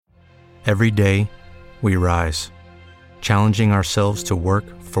Every day, we rise, challenging ourselves to work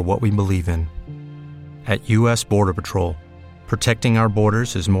for what we believe in. At U.S. Border Patrol, protecting our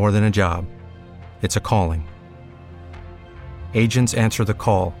borders is more than a job. It's a calling. Agents answer the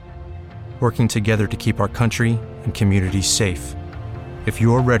call, working together to keep our country and communities safe. If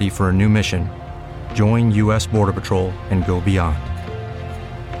you're ready for a new mission, join U.S. Border Patrol and go beyond.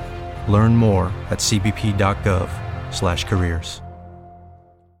 Learn more at cbp.gov/careers.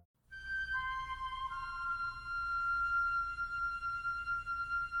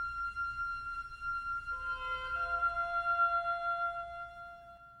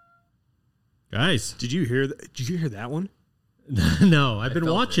 Guys, Did you hear that one? no, I've been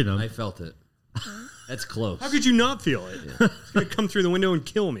watching them. I felt it. That's close. How could you not feel it? Yeah. It's gonna come through the window and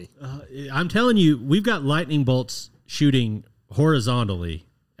kill me. I'm telling you, we've got lightning bolts shooting horizontally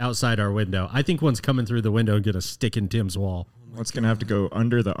outside our window. I think one's coming through the window and going to stick in Tim's wall. Well, it's going to have to go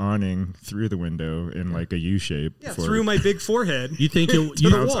under the awning through the window in like a U shape. Yeah, through my big forehead. You think to you the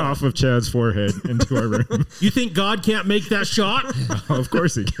bounce wall. off of Chad's forehead into our room. You think God can't make that shot? Of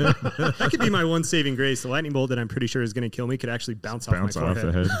course he can. That could be my one saving grace. The lightning bolt that I'm pretty sure is going to kill me could actually bounce off my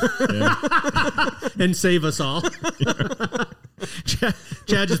forehead. the head. Yeah. And save us all.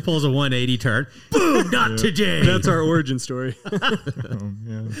 Chad just pulls a 180 turn. Boom! Not today. That's our origin story.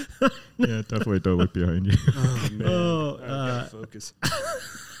 Yeah. Yeah, definitely don't look behind you. Oh, man. I've got to focus.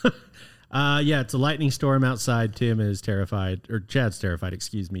 Yeah, it's a lightning storm outside. Tim is terrified, or Chad's terrified,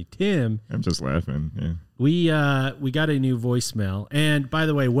 excuse me. Tim, I'm just laughing. Yeah. we got a new voicemail. And by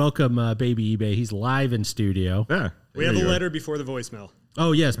the way, welcome Baby eBay. He's live in studio. Yeah. We have a letter before the voicemail.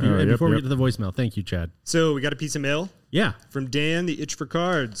 Oh, yes. yep, Before we yep. get to the voicemail, thank you, Chad. So we got a piece of mail Yeah. from Dan, the Itch for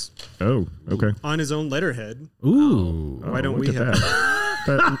Cards, Oh, okay. on his own letterhead. Ooh. Why don't look we at have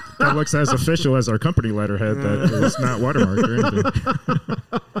that? That looks as official as our company letterhead that is not watermarked or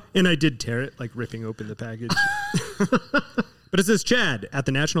anything. And I did tear it, like ripping open the package. But it says, Chad, at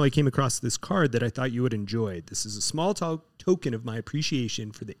the National, I came across this card that I thought you would enjoy. This is a small token of my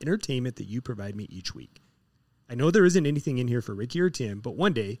appreciation for the entertainment that you provide me each week. I know there isn't anything in here for Ricky or Tim, but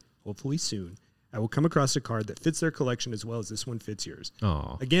one day, hopefully soon, I will come across a card that fits their collection as well as this one fits yours.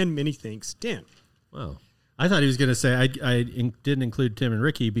 Oh. Again, many thanks, Dan. Wow. I thought he was going to say I didn't include Tim and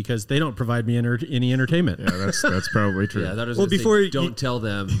Ricky because they don't provide me any entertainment. Yeah, that's probably true. Yeah, that was Well, before don't tell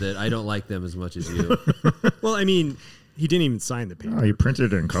them that I don't like them as much as you. Well, I mean, he didn't even sign the paper. Oh, you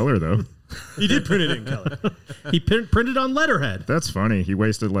printed it in color, though. He did print it in color. He printed on letterhead. That's funny. He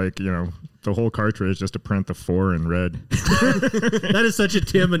wasted, the whole cartridge just to print the 4 in red. That is such a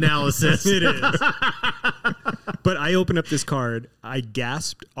Tim analysis. It is. But I opened up this card. I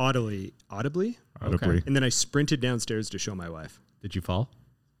gasped audibly, Audibly. and then I sprinted downstairs to show my wife. Did you fall?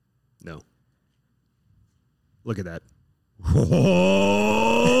 No. Look at that.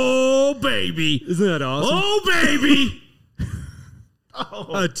 Oh, baby. Isn't that awesome? Oh, baby.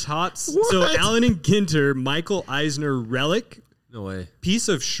 A Tots. So Allen and Ginter, Michael Eisner relic, No way. piece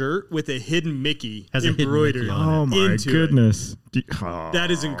of shirt with a hidden Mickey Has a hidden embroidered Mickey on it. Oh, my into it. goodness. That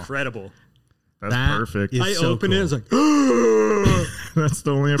is incredible. That's That perfect. is- I so opened it. I was like, That's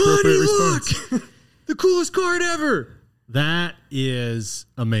the only appropriate response. look! The coolest card ever. That is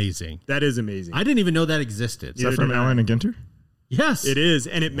amazing. That is amazing. I didn't even know that existed. Is that from Allen and Ginter? Yes. It is,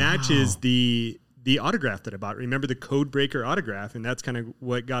 and it matches the autograph that I bought. Remember the Codebreaker autograph, and that's kind of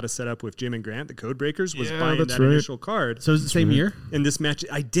what got us set up with Jim and Grant. The Codebreakers was Yeah, buying that's that right. initial card, So is it the same year? and this match.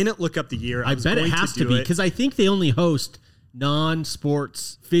 I didn't look up the year. I was bet it going has to do be it. because I think they only host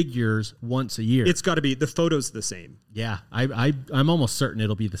non-sports figures once a year. It's got to be. The photo's the same. Yeah, I'm almost certain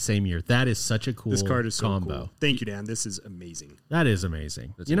it'll be the same year. That is such a cool This card is so combo. cool. Thank you, Dan. This is amazing. That is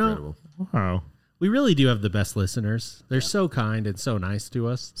amazing. That's you know, incredible. Wow. we really do have the best listeners. They're so kind and so nice to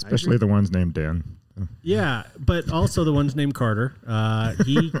us. Especially the ones named Dan. Yeah, but also the ones named Carter.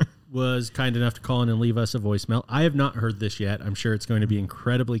 He was kind enough to call in and leave us a voicemail. I have not heard this yet. I'm sure it's going to be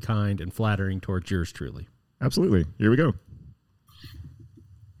incredibly kind and flattering towards yours truly. Absolutely. Here we go.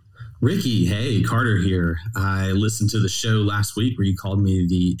 Ricky, hey, Carter here. I listened to the show last week where you called me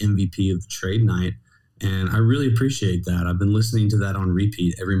the MVP of the trade night, and I really appreciate that. I've been listening to that on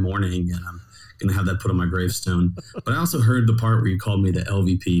repeat every morning, and I'm going to have that put on my gravestone. But I also heard the part where you called me the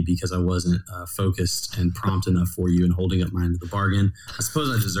LVP because I wasn't focused and prompt enough for you and holding up my end of the bargain. I suppose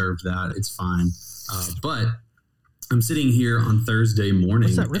I deserved that. It's fine. But I'm sitting here on Thursday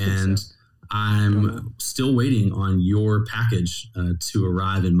morning, and I'm still waiting on your package to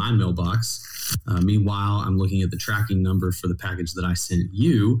arrive in my mailbox. Meanwhile, I'm looking at the tracking number for the package that I sent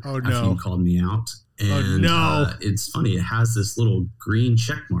you after you called me out. And it's funny. It has this little green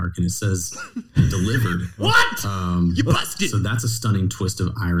check mark and it says delivered. What? You busted. So that's a stunning twist of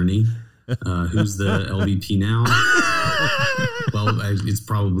irony. Who's the LVP now? Well, it's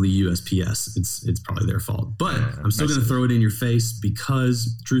probably USPS. It's probably their fault. But I'm still going to throw it in your face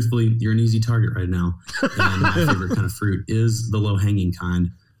because, truthfully, you're an easy target right now. And my favorite kind of fruit is the low-hanging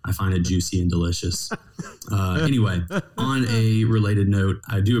kind. I find it juicy and delicious. Anyway, on a related note,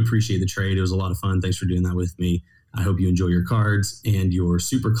 I do appreciate the trade. It was a lot of fun. Thanks for doing that with me. I hope you enjoy your cards and your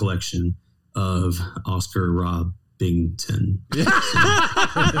super collection of Oscar Robbington.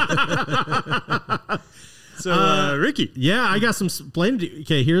 So, Ricky. Yeah, I got some blame to do.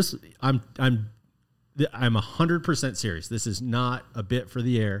 Okay, here's I'm 100% serious. This is not a bit for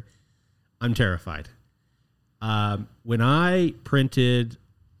the air. I'm terrified. When I printed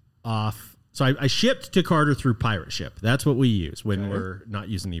off, so I shipped to Carter through Pirate Ship. That's what we use when we're not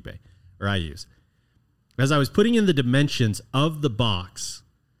using eBay, or I use. As I was putting in the dimensions of the box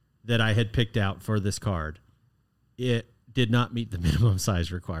that I had picked out for this card, it did not meet the minimum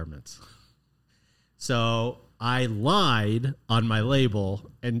size requirements. So I lied on my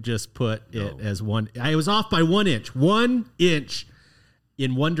label and just put it as one. I was off by 1 inch. 1 inch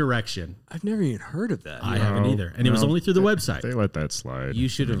in one direction. I've never even heard of that. I haven't either. And it was only through the website. They let that slide. You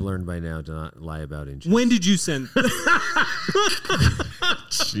should have learned by now to not lie about inches. When did you send?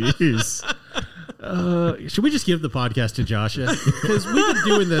 Jeez. Should we just give the podcast to Joshua? Because we've been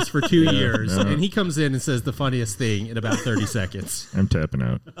doing this for 2 years, and he comes in and says the funniest thing in about 30 seconds. I'm tapping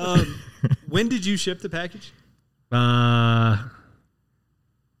out. When did you ship the package? Have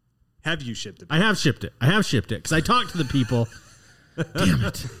you shipped it? I have shipped it. Because I talked to the people. Damn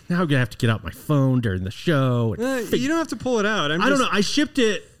it. Now I'm going to have to get out my phone during the show. You don't have to pull it out. I don't know. I shipped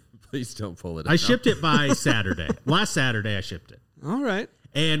it. Please don't pull it out. I shipped it by Saturday. Last Saturday, I shipped it. All right.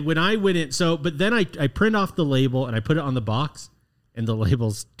 And when I went in, but then I print off the label and I put it on the box, and the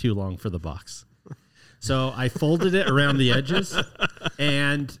label's too long for the box. So I folded it around the edges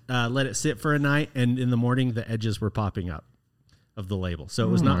and let it sit for a night. And in the morning, the edges were popping up of the label. So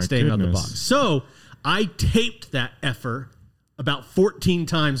it was not staying on the box. So I taped that effer about 14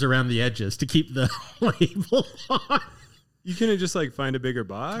 times around the edges to keep the label on. You couldn't just find a bigger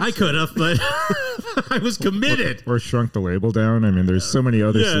box? I could have, but I was committed. Or shrunk the label down. I mean, there's so many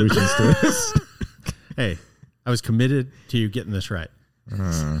other solutions to this. Hey, I was committed to getting this right.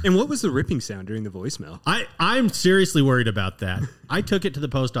 And what was the ripping sound during the voicemail? I'm seriously worried about that. I took it to the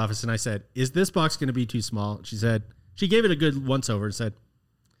post office and I said, is this box going to be too small? She said, she gave it a good once over and said,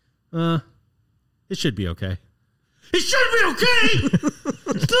 it should be okay. It should be okay!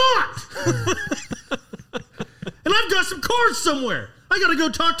 It's not! And I've got some cards somewhere. I got to go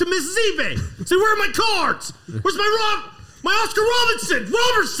talk to Mrs. eBay. Say, where are my cards? Where's my Oscar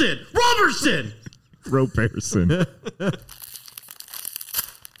Robertson? Robertson.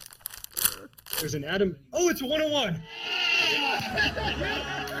 There's an Adam. Oh, it's a 101.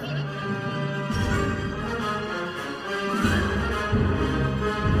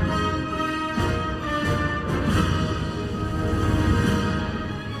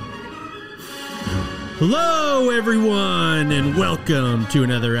 Hello, everyone, and welcome to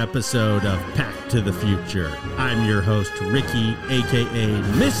another episode of Pack to the Future. I'm your host, Ricky, a.k.a.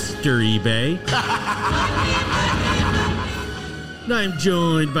 Mr. eBay. And I'm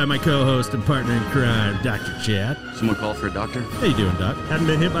joined by my co-host and partner in crime, Dr. Chad. Someone call for a doctor? How you doing, Doc? Haven't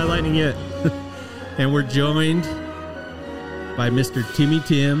been hit by lightning yet. And we're joined by Mr.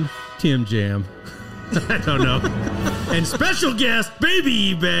 Tim Jam. I don't know. And special guest,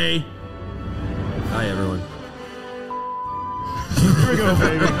 Baby eBay. Hi, everyone. Here we go,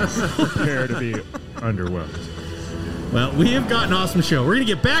 baby. Prepare to be underwhelmed. Well, we have got an awesome show. We're going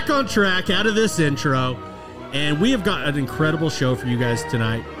to get back on track out of this intro, and we have got an incredible show for you guys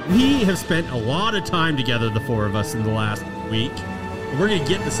tonight. We have spent a lot of time together, the four of us, in the last week. We're going to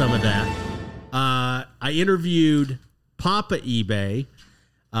get to some of that. I interviewed Papa eBay,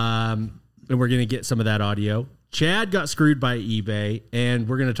 and we're going to get some of that audio. Chad got screwed by eBay, and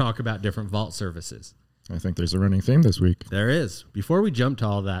we're going to talk about different vault services. I think there's a running theme this week. There is. Before we jump to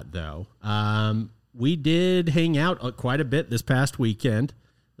all that, though, we did hang out quite a bit this past weekend,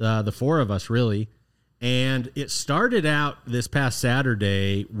 the four of us, really. And it started out this past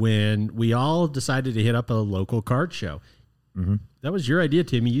Saturday when we all decided to hit up a local card show. Mm-hmm. That was your idea,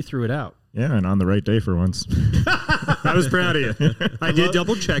 Timmy. You threw it out. Yeah, and on the right day for once. I was proud of you. I did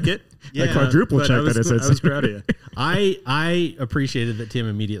double check it. Yeah, I quadruple checked it. I was proud of you. I appreciated that Tim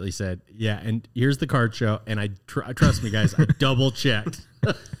immediately said, yeah, and here's the card show. And I trust me, guys, I double checked.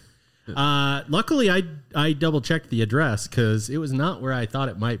 Luckily, I double checked the address because it was not where I thought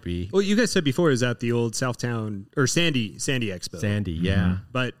it might be. Well, you guys said before it was at the old Southtown or Sandy Expo. Sandy, yeah.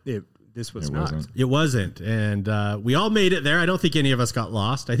 But this was It not. wasn't. It wasn't. And we all made it there. I don't think any of us got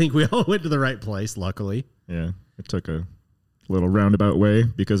lost. I think we all went to the right place, luckily. Yeah, it took a little roundabout way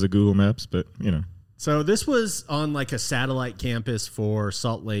because of Google Maps, but you know. So this was on like a satellite campus for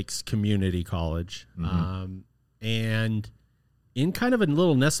Salt Lake's community college. And in kind of a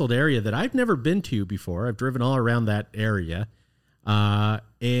little nestled area that I've never been to before. I've driven all around that area.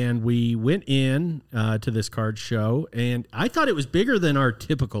 And we went in to this card show, and I thought it was bigger than our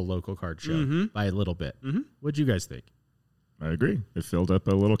typical local card show by a little bit. What'd you guys think? I agree. It filled up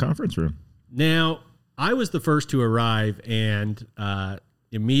a little conference room. Now, I was the first to arrive and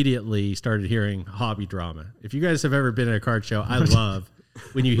immediately started hearing hobby drama. If you guys have ever been at a card show, I love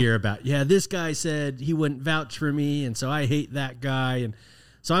when you hear about, this guy said he wouldn't vouch for me, and so I hate that guy. And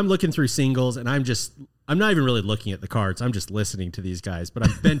so I'm looking through singles, and I'm not even really looking at the cards. I'm just listening to these guys, but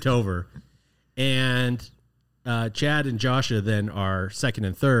I'm bent over. And Chad and Joshua then are second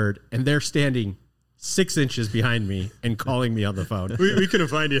and third, and they're standing 6 inches behind me and calling me on the phone. We couldn't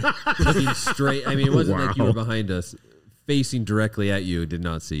find you. Looking straight. I mean, it wasn't like you were Wow. behind us. Facing directly at you, did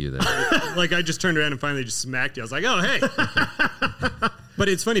not see you there. Like I just turned around and finally just smacked you. I was like, oh, hey. But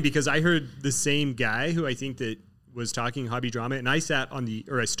it's funny because I heard the same guy who I think that was talking hobby drama, and I stood on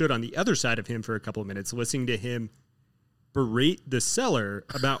the other side of him for a couple of minutes listening to him berate the seller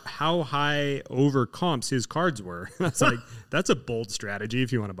about how high over comps his cards were. I was like, that's a bold strategy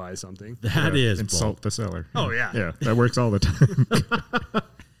if you want to buy something. That is insult bold. the seller. Oh, yeah. Yeah, that works all the time.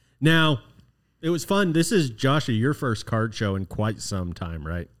 Now, it was fun. This is, Joshua, your first card show in quite some time,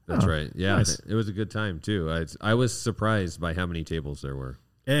 right? That's right. Yeah, nice. it was a good time too. I was surprised by how many tables there were.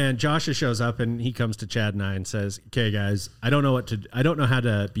 And Joshua shows up and he comes to Chad and I and says, "Okay, guys, I don't know how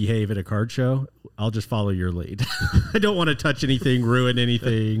to behave at a card show. I'll just follow your lead. I don't want to touch anything, ruin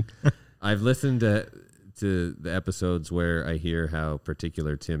anything." I've listened to the episodes where I hear how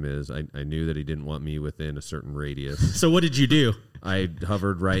particular Tim is. I knew that he didn't want me within a certain radius. So what did you do? I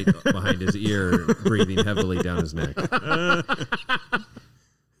hovered right behind his ear, breathing heavily down his neck.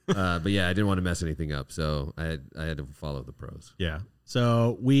 But yeah, I didn't want to mess anything up, so I had to follow the pros. Yeah.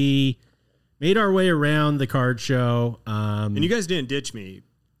 So we made our way around the card show. And you guys didn't ditch me,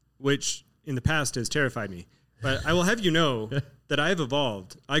 which in the past has terrified me. But I will have you know that I have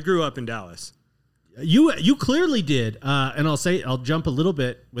evolved. I grew up in Dallas. You clearly did. And I'll jump a little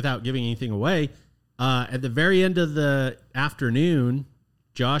bit without giving anything away. At the very end of the afternoon,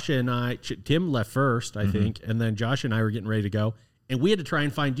 Joshua and Tim left first, I think, and then Josh and I were getting ready to go. And we had to try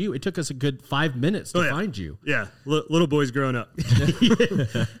and find you. It took us a good 5 minutes to find you. Yeah, little boys growing up.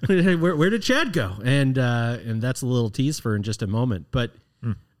 Where did Chad go? And that's a little tease for in just a moment. But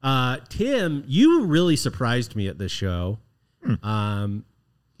Tim, you really surprised me at this show, in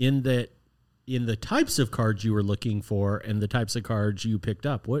the types of cards you were looking for and the types of cards you picked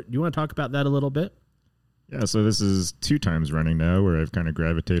up. Do you want to talk about that a little bit? Yeah, so this is 2 times running now where I've kind of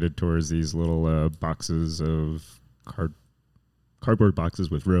gravitated towards these little boxes of cardboard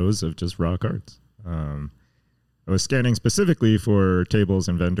boxes with rows of just raw cards. I was scanning specifically for tables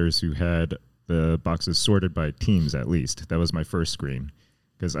and vendors who had the boxes sorted by teams at least. That was my first screen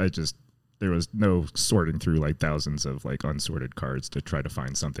because there was no sorting through like thousands of like unsorted cards to try to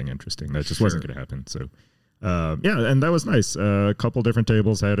find something interesting. That just wasn't going to happen. So and that was nice. A couple different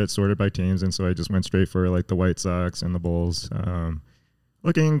tables had it sorted by teams, and so I just went straight for like the White Sox and the Bulls,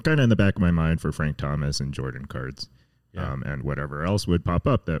 looking kind of in the back of my mind for Frank Thomas and Jordan cards. Yeah. And whatever else would pop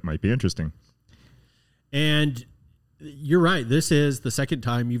up that might be interesting. And you're right. This is the second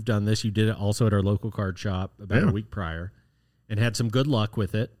time you've done this. You did it also at our local card shop about a week prior and had some good luck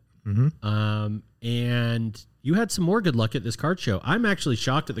with it. And you had some more good luck at this card show. I'm actually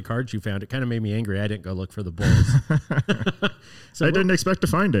shocked at the cards you found. It kind of made me angry. I didn't go look for the Bulls. I didn't expect to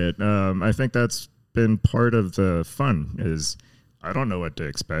find it. I think that's been part of the fun is I don't know what to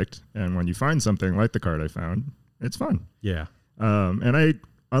expect. And when you find something like the card I found, it's fun. Yeah. And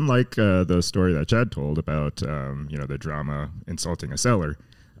unlike the story that Chad told about, the drama insulting a seller,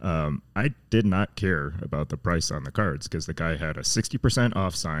 I did not care about the price on the cards because the guy had a 60%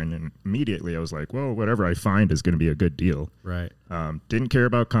 off sign. And immediately I was like, well, whatever I find is going to be a good deal. Right. Didn't care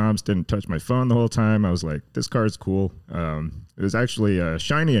about comps, didn't touch my phone the whole time. I was like, this card's cool. It was actually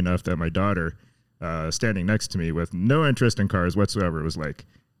shiny enough that my daughter, standing next to me with no interest in cards whatsoever, was like,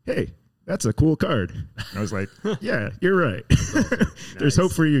 hey, that's a cool card. And I was like, yeah, you're right. There's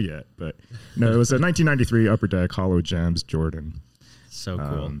hope for you yet. But no, it was a 1993 Upper Deck Hollow Gems Jordan. So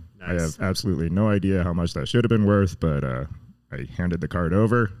cool. I have absolutely no idea how much that should have been worth, but I handed the card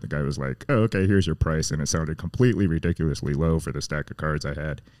over. The guy was like, oh, okay, here's your price. And it sounded completely ridiculously low for the stack of cards I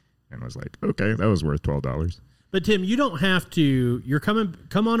had. And I was like, okay, that was worth $12. But Tim, you don't have to.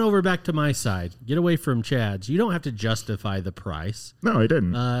 Come on over back to my side. Get away from Chad's. You don't have to justify the price. No, I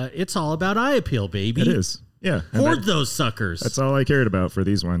didn't. It's all about eye appeal, baby. It is. Yeah. And Hoard those suckers. that's all I cared about for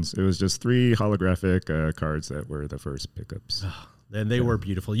these ones. It was just 3 holographic cards that were the first pickups. And they were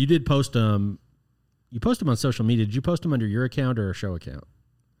beautiful. You did post them. You posted them on social media. Did you post them under your account or a show account?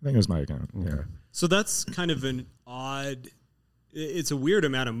 I think it was my account. Yeah. So that's kind of an odd. It's a weird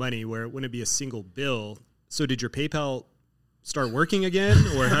amount of money where it wouldn't be a single bill. So did your PayPal start working again,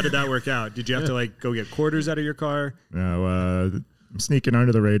 or how did that work out? Did you have to like go get quarters out of your car? No, I'm sneaking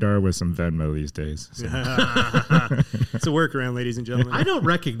under the radar with some Venmo these days. So. It's a workaround, ladies and gentlemen. I don't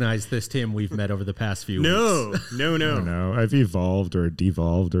recognize this Tim we've met over the past few weeks. No. I've evolved or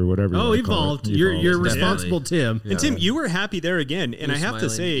devolved or whatever. Oh, evolved. You're responsible, Tim. And Tim, you were happy there again. And I have to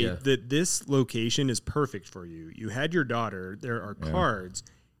say yeah. that this location is perfect for you. You had your daughter. There are cards.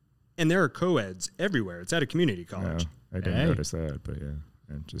 And there are co-eds everywhere. It's at a community college. No, I didn't notice that, but yeah.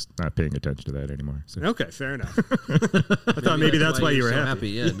 I'm just not paying attention to that anymore. So. Okay, fair enough. I thought maybe that's why you were so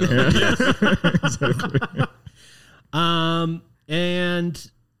happy. Yeah, no. Exactly.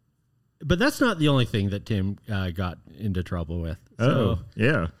 But that's not the only thing that Tim got into trouble with. Oh,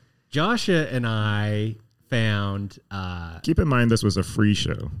 yeah. Joshua and I found Keep in mind this was a free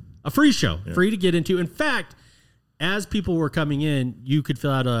show. a free show, free to get into. In fact, as people were coming in, you could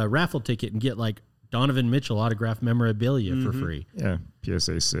fill out a raffle ticket and get like Donovan Mitchell autographed memorabilia for free. Yeah,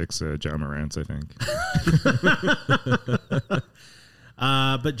 PSA 6, John Morant's, I think.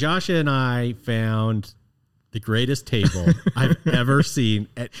 But Joshua and I found the greatest table I've ever seen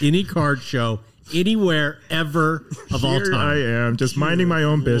at any card show anywhere ever of all Here time. I am, just minding my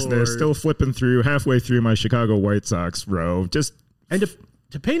own business, still flipping through halfway through my Chicago White Sox row. And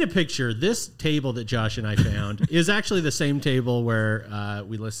to paint a picture, this table that Josh and I found is actually the same table where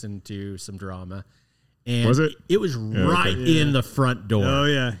we listened to some drama. And Was it? It was right in the front door. Oh,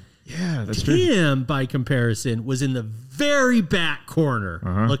 yeah. Yeah, that's true. Tim, by comparison, was in the very back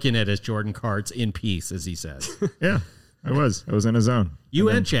corner looking at his Jordan cards in peace, as he says. Yeah, I was in a zone. You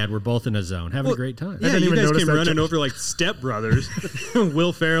and Chad were both in a zone, having a great time. Yeah, didn't you even guys notice came that running over like stepbrothers.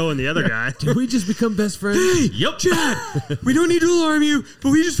 Will Ferrell and the other guy. Did we just become best friends? Yep. Chad, we don't need to alarm you,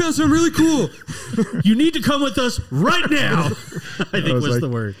 but we just found something really cool. You need to come with us right now. I think was like, the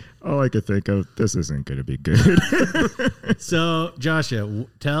word. All I could think of, this isn't going to be good. So, Joshua,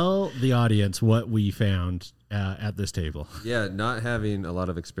 tell the audience what we found at this table. Yeah, not having a lot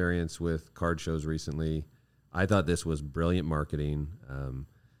of experience with card shows recently, I thought this was brilliant marketing.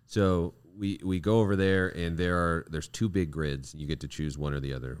 So we go over there, and there's 2 big grids. You get to choose one or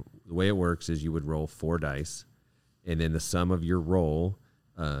the other. The way it works is you would roll 4 dice, and then the sum of your roll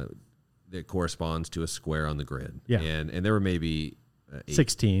that corresponds to a square on the grid. Yeah. And there were maybe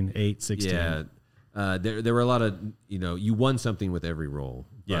 16. Yeah. There were a lot of, you won something with every roll,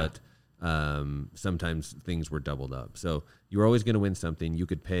 but sometimes things were doubled up. So you were always going to win something. You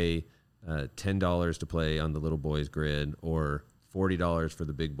could pay $10 to play on the little boys grid, or $40 for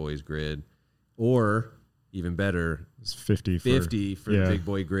the big boys grid, or even better, It's 50 for the big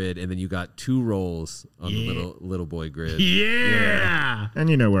boy grid, and then you got 2 rolls on the little boy grid. Yeah. And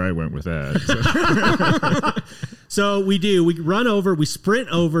you know where I went with that. So. So we run over, we sprint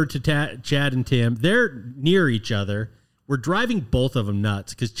over to Chad and Tim. They're near each other. We're driving both of them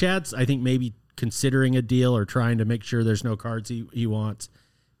nuts because Chad's, I think, maybe considering a deal or trying to make sure there's no cards he wants.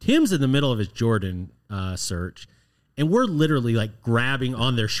 Tim's in the middle of his Jordan search. And we're literally like grabbing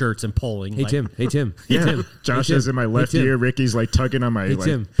on their shirts and pulling. Hey, Tim. Yeah. Tim. Josh Hey, is Tim. in my left Hey, Tim. ear. Ricky's like tugging on my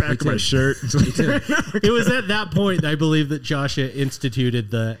back of my shirt. It was at that point, I believe, that Joshua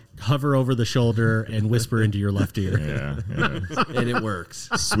instituted the hover over the shoulder and whisper into your left ear. Yeah. And it works.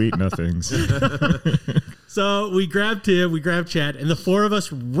 Sweet nothings. So we grabbed Tim, we grabbed Chad, and the 4 of us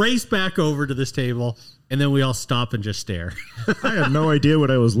race back over to this table, and then we all stop and just stare. I had no idea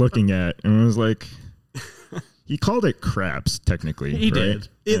what I was looking at. And I was like, he called it craps, technically. He right? did.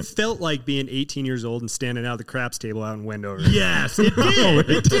 It felt like being 18 years old and standing out of the craps table out in Wendover. Yes, it did.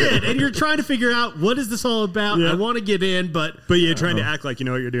 It did. And you're trying to figure out, what is this all about? Yeah. I want to get in, but you're trying to act like you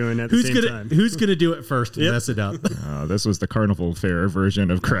know what you're doing at the same time. who's gonna do it first and mess it up? This was the carnival fair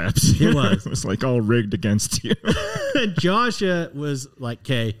version of craps. It was. It was like all rigged against you. And Joshua was like,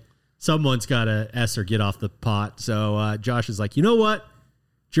 okay, someone's got to S or get off the pot. So Josh is like, you know what?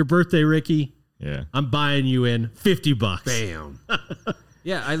 It's your birthday, Ricky. Yeah. I'm buying you in $50. Bam.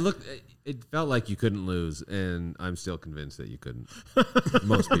 Yeah, I looked. It felt like you couldn't lose, and I'm still convinced that you couldn't.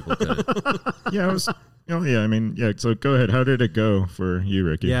 Most people couldn't. Yeah, I was. I mean, yeah. So go ahead. How did it go for you,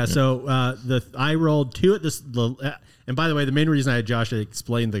 Ricky? Yeah. So I rolled 2 at this. And by the way, the main reason I had Josh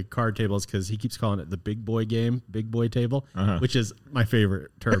explain the card table is because he keeps calling it the big boy game, big boy table, which is my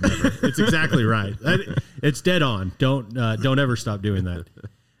favorite term ever. It's exactly right. It's dead on. Don't ever stop doing that.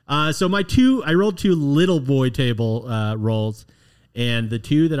 So I rolled 2 little boy table rolls, and the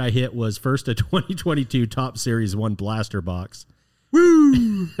 2 that I hit was first a 2022 Top Series 1 blaster box.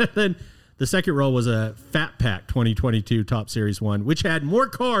 Woo! And then the second roll was a Fat Pack 2022 Top Series 1, which had more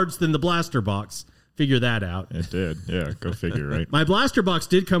cards than the blaster box. Figure that out. It did. Yeah, go figure, right? My blaster box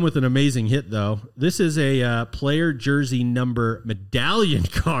did come with an amazing hit, though. This is a player jersey number medallion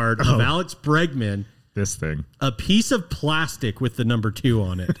card of Alex Bregman. This thing. A piece of plastic with the number 2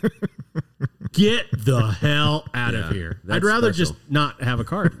 on it. Get the hell out of here. I'd rather just not have a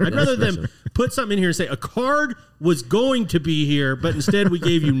card. I'd rather them put something in here and say a card was going to be here, but instead we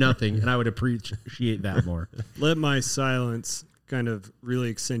gave you nothing, and I would appreciate that more. Let my silence kind of really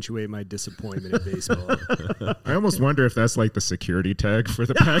accentuate my disappointment in baseball. I almost wonder if that's like the security tag for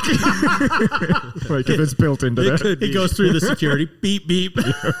the package. Like if it's built into that. It goes through the security. Beep, beep.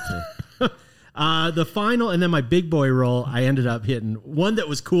 The final, and then my big boy roll, I ended up hitting one that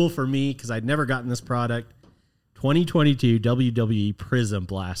was cool for me because I'd never gotten this product. 2022 WWE Prism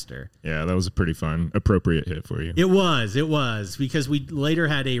Blaster. Yeah, that was a pretty fun, appropriate hit for you. It was because we later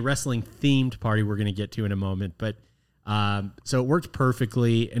had a wrestling themed party we're going to get to in a moment, but so it worked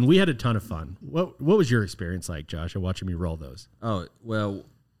perfectly, and we had a ton of fun. What was your experience like, Josh, of watching me roll those? Oh, well,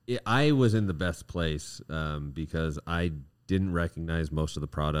 I was in the best place because I didn't recognize most of the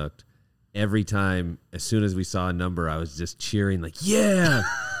product. Every time, as soon as we saw a number, I was just cheering like, yeah!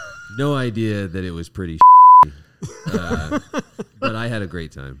 No idea that it was pretty but I had a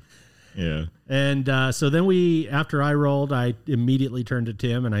great time. Yeah. And so then after I rolled, I immediately turned to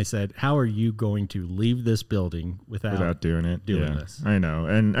Tim and I said, how are you going to leave this building without doing it? Doing this? I know.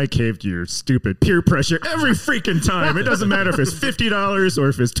 And I caved to your stupid peer pressure every freaking time. It doesn't matter if it's $50 or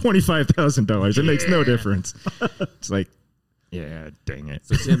if it's $25,000. It makes no difference. It's like, yeah, dang it.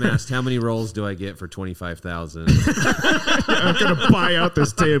 So Tim asked, how many rolls do I get for $25,000? I'm going to buy out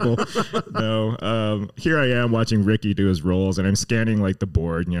this table. No. Here I am watching Ricky do his rolls, and I'm scanning like the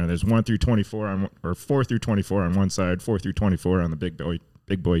board. You know, there's 1 through 24 or 4 through 24 on one side, 4 through 24 on the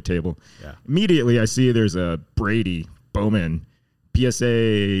big boy table. Yeah. Immediately I see there's a Brady Bowman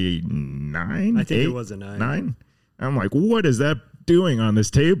PSA 9. I think it was a 9. 9. I'm like, what is that doing on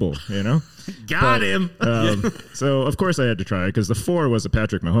this table? You know, Got him. So of course I had to try it because the 4 was a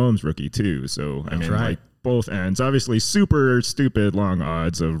Patrick Mahomes rookie too. So I mean, right. like both ends, obviously super stupid long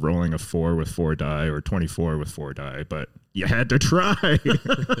odds of rolling a 4 with 4 die or 24 with 4 die, but you had to try.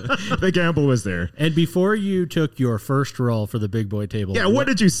 The gamble was there. And before you took your first roll for the big boy table, Yeah, what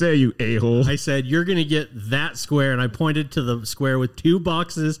did you say, you a-hole? I said, you're going to get that square, and I pointed to the square with 2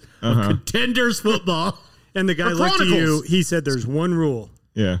 boxes of Contenders football. And the guy Or looked at you. Chronicles. He said, there's one rule.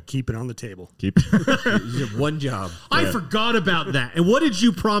 Yeah. Keep it on the table. Keep. One job. I forgot about that. And what did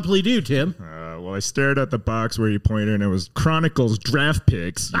you promptly do, Tim? Well, I stared at the box where you pointed, and it was Chronicles draft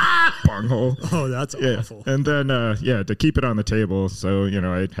picks. Bunghole. Oh, that's Yeah. awful. And then, to keep it on the table. So, you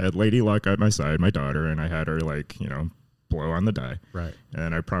know, I had Lady Luck at my side, my daughter, and I had her, like, you know, blow on the die. Right.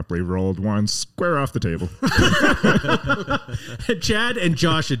 And I promptly rolled one square off the table. Chad and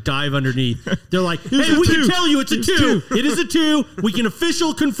Josh would dive underneath. They're like, hey, we can tell you it's a 2. It is a 2. We can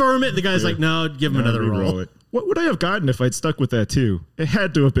official confirm it. The guy's like, no, give him another roll. It. What would I have gotten if I'd stuck with that 2? It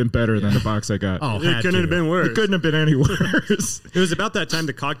had to have been better than the box I got. Oh, It couldn't have been worse. It couldn't have been any worse. It was about that time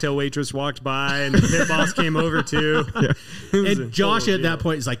the cocktail waitress walked by and the pit boss came over too. Yeah. And Josh at that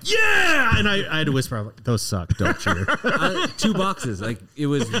point is like, yeah! And I had to whisper, I'm like, those suck, don't cheer. 2 boxes. Like, it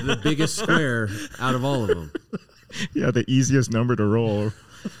was the biggest square out of all of them. Yeah, the easiest number to roll.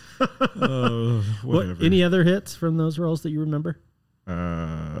 Whatever. Any other hits from those rolls that you remember?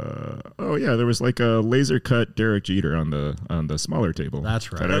 There was like a laser cut Derek Jeter on the smaller table.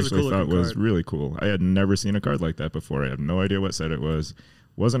 That's right. That I That was a actually cool thought looking was card. really cool. I had never seen a card like that before. I had no idea what set it was.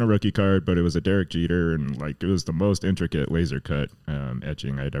 Wasn't a rookie card, but it was a Derek Jeter, and like it was the most intricate laser cut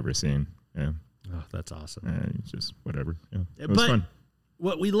etching I'd ever seen. Yeah, Oh, that's awesome. it's just whatever. Yeah, it was But fun.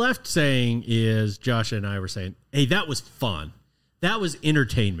 what we left saying is Josh and I were saying, hey, that was fun. That was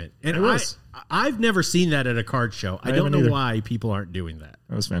entertainment. And It was. I've never seen that at a card show. I don't haven't know either. why people aren't doing that.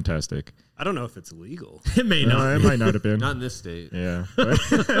 That was fantastic. I don't know if it's illegal. It may not. It might not have been. Not in this state. Yeah, but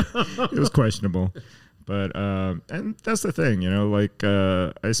it was questionable. But and that's the thing, like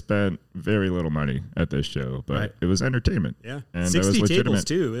I spent very little money at this show, but Right. it was entertainment. Yeah. And 60 it was tables legitimate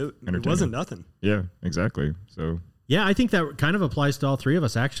too. It wasn't nothing. Yeah, exactly. So Yeah, I think that kind of applies to all three of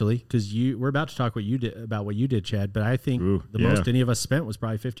us actually, because we're about to talk what you did, Chad. But I think the most any of us spent was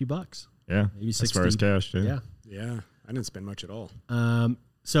probably $50. yeah, Maybe 60. as far as cash, Yeah. Yeah. I didn't spend much at all.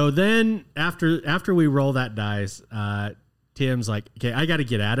 So then after we roll that dice, Tim's like, okay, I got to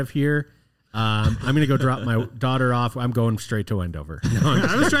get out of here. I'm going to go drop my daughter off. I'm going straight to Wendover.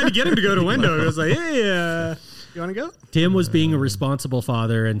 I was trying to get him to go to Wendover. I was like, hey, you want to go? Tim was being a responsible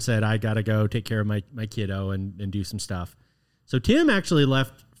father and said, I got to go take care of my kiddo and do some stuff. So Tim actually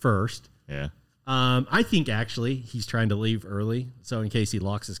left first. yeah. I think actually he's trying to leave early. So in case he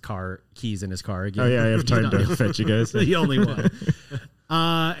locks his keys in his car again. Oh yeah, I have time to fetch you guys. The only one.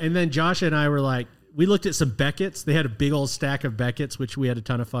 And then Josh and I were like, we looked at some Beckett's. They had a big old stack of Beckett's, which we had a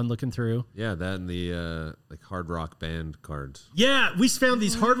ton of fun looking through. Yeah, that and the like Hard Rock Band cards. Yeah, we found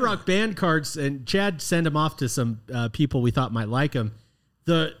these Hard Rock Band cards, and Chad sent them off to some people we thought might like them.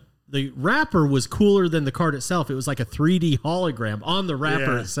 The wrapper was cooler than the card itself. It was like a 3D hologram on the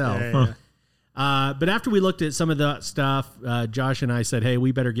wrapper itself. Yeah. But after we looked at some of the stuff, Josh and I said, hey,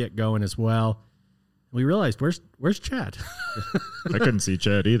 we better get going as well. We realized, where's Chad? I couldn't see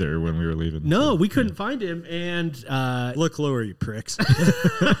Chad either when we were leaving. No, so, we couldn't find him. And Look lower, you pricks.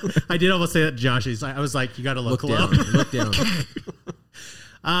 I did almost say that to Josh. I was like, you got to look low. Look down.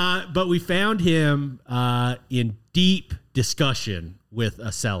 But we found him in deep discussion with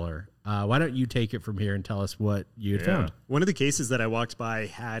a seller. Why don't you take it from here and tell us what you had found? One of the cases that I walked by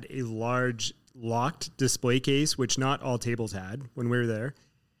had a large locked display case, which not all tables had when we were there.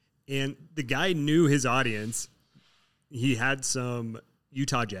 And the guy knew his audience. He had some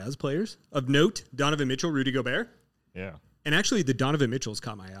Utah Jazz players of note, Donovan Mitchell, Rudy Gobert. Yeah. And actually, the Donovan Mitchells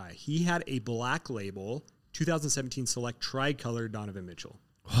caught my eye. He had a black label 2017 Select Tricolor Donovan Mitchell.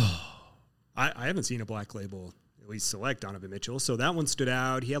 I haven't seen a black label, at least Select Donovan Mitchell. So that one stood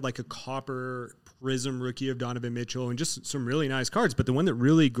out. He had like a copper prism rookie of Donovan Mitchell and just some really nice cards. But the one that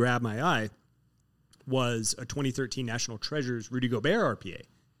really grabbed my eye was a 2013 National Treasures Rudy Gobert RPA.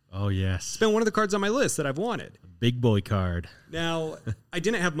 Oh, yes. It's been one of the cards on my list that I've wanted. Big boy card. Now, I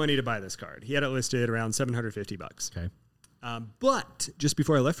didn't have money to buy this card. He had it listed around $750. Okay. But just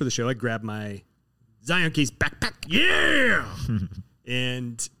before I left for the show, I grabbed my Zion Case backpack. Yeah!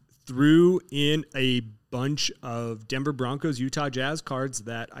 And threw in a bunch of Denver Broncos, Utah Jazz cards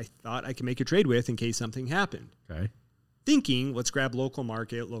that I thought I could make a trade with in case something happened. Okay. Thinking, let's grab local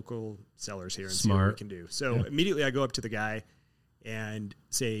market, local sellers here and see what we can do. So immediately I go up to the guy and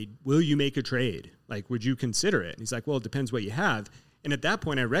say, will you make a trade? Like, would you consider it? And he's like, well, it depends what you have. And at that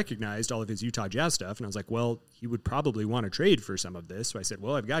point, I recognized all of his Utah Jazz stuff. And I was like, well, he would probably want to trade for some of this. So I said,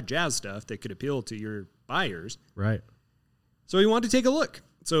 well, I've got Jazz stuff that could appeal to your buyers. Right. So he wanted to take a look.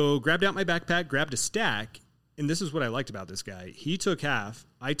 So grabbed out my backpack, grabbed a stack. And this is what I liked about this guy. He took half.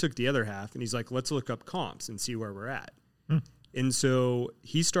 I took the other half. And he's like, let's look up comps and see where we're at. And so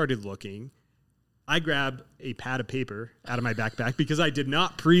he started looking. I grabbed a pad of paper out of my backpack because I did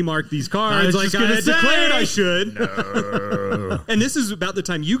not pre-mark these cards like I had declared I should. No. And this is about the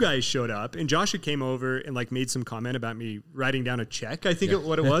time you guys showed up, and Joshua came over and like made some comment about me writing down a check. I think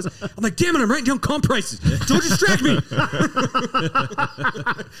what it was. I'm like, damn it, I'm writing down comp prices. Don't distract me.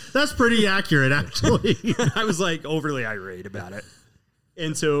 That's pretty accurate, actually. I was like overly irate about it.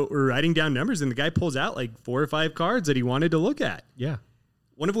 And so we're writing down numbers, and the guy pulls out like 4 or 5 cards that he wanted to look at. Yeah.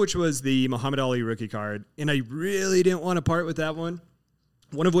 One of which was the Muhammad Ali rookie card, and I really didn't want to part with that one.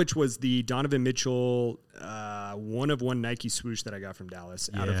 One of which was the Donovan Mitchell 1-of-1 Nike swoosh that I got from Dallas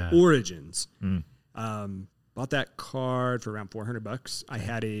out of Origins. Bought that card for around $400. I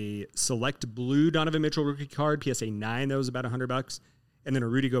had a select blue Donovan Mitchell rookie card, PSA 9, that was about $100, and then a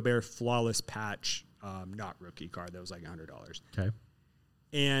Rudy Gobert flawless patch, not rookie card, that was like $100. Okay.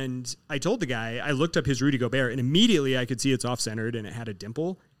 And I told the guy, I looked up his Rudy Gobert, and immediately I could see it's off-centered, and it had a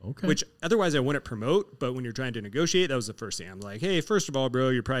dimple, which otherwise I wouldn't promote, but when you're trying to negotiate, that was the first thing. I'm like, hey, first of all, bro,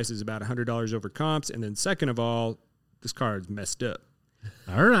 your price is about $100 over comps, and then second of all, this card's messed up.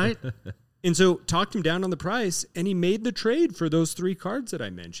 All right. And so talked him down on the price, and he made the trade for those 3 cards that I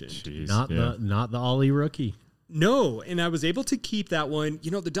mentioned. Jeez, Not the Ollie rookie. No, and I was able to keep that one.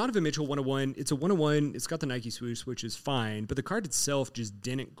 You know, the Donovan Mitchell 101, it's a 101. It's got the Nike swoosh, which is fine, but the card itself just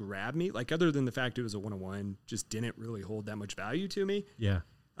didn't grab me. Like, other than the fact it was a 101, just didn't really hold that much value to me. Yeah.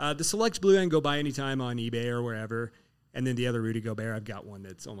 The Select Blue I can go buy anytime on eBay or wherever. And then the other Rudy Gobert, I've got one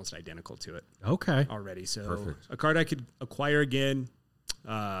that's almost identical to it Okay. already. So Perfect. a card I could acquire again.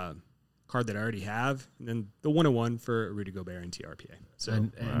 Call card that I already have, and then the 101 for Rudy Gobert and TRPA. So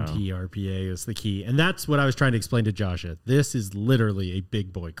And TRPA is the key. And that's what I was trying to explain to Joshua. This is literally a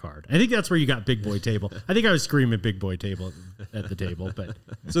big boy card. I think that's where you got big boy table. I think I was screaming big boy table at the table. But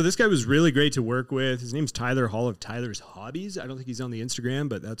So this guy was really great to work with. His name's Tyler Hall of Tyler's Hobbies. I don't think he's on the Instagram,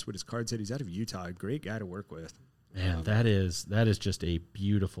 but that's what his card said. He's out of Utah. Great guy to work with. man, that is just a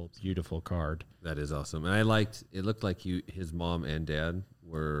beautiful, beautiful card. That is awesome. And it looked like his mom and dad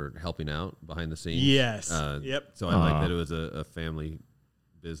were helping out behind the scenes. Yes. Yep. So I like that it was a family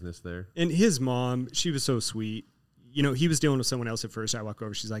business there. And his mom, she was so sweet. You know, he was dealing with someone else at first. I walk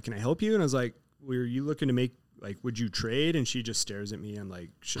over. She's like, "Can I help you?" And I was like, "Were you looking to make, like, would you trade?" And she just stares at me. I'm like,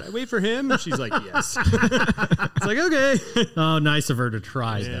 "Should I wait for him?" And she's like, "Yes." It's like, okay. Oh, nice of her to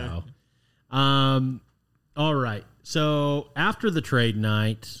try, Yeah. though. All right. So after the trade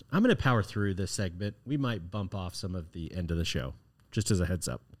night, I'm going to power through this segment. We might bump off some of the end of the show, just as a heads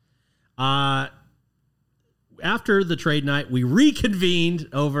up. After the trade night, we reconvened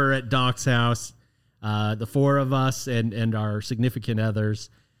over at Doc's house, the four of us and our significant others,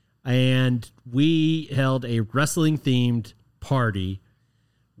 and we held a wrestling-themed party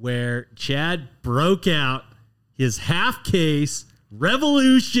where Chad broke out his half-case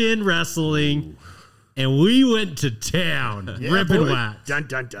Revolution Wrestling, and we went to town, rip and whack. Dun,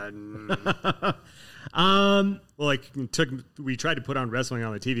 dun, dun. Well, we tried to put on wrestling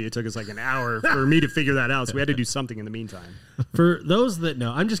on the TV. It took us like an hour for me to figure that out. So we had to do something in the meantime. For those that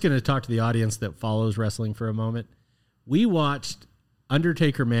know, I'm just going to talk to the audience that follows wrestling for a moment. We watched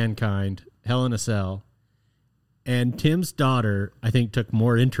Undertaker Mankind, Hell in a Cell, and Tim's daughter, I think, took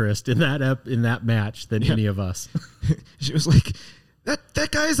more interest in that match than any of us. She was like, that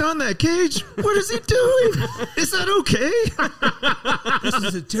guy's on that cage. What is he doing? Is that okay? This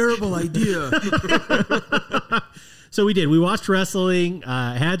is a terrible idea. So we did. We watched wrestling,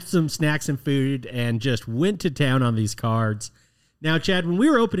 had some snacks and food, and just went to town on these cards. Now, Chad, when we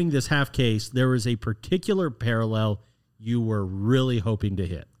were opening this half case, there was a particular parallel you were really hoping to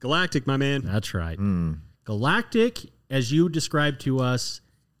hit. Galactic, my man. That's right. Galactic, as you described to us,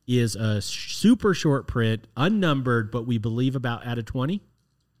 is a super short print, unnumbered, but we believe about out of 20.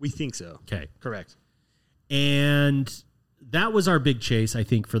 We think so. Okay. Correct. And that was our big chase, I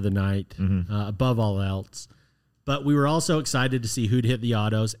think, for the night, above all else. But we were also excited to see who'd hit the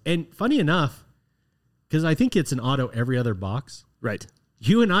autos. And funny enough, because I think it's an auto every other box, Right.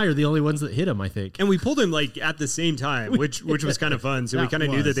 you and I are the only ones that hit them, I think. And we pulled them like at the same time, which was kind of fun. So we That kind of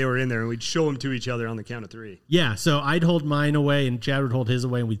knew that was. they were in there, and we'd show them to each other on the count of 3. Yeah, so I'd hold mine away, and Chad would hold his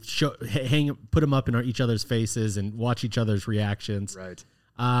away, and we'd put them up in each other's faces and watch each other's reactions. Right.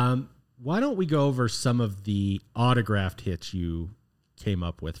 Why don't we go over some of the autographed hits you came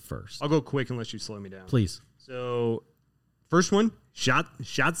up with first? I'll go quick unless you slow me down. Please. So, first one,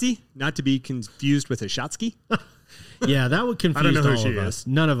 Shotzi, not to be confused with a Shotsky. Yeah, that would confuse know who all she of is. us.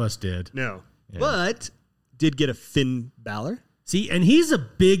 None of us did. No. But did get a Finn Balor. See, and he's a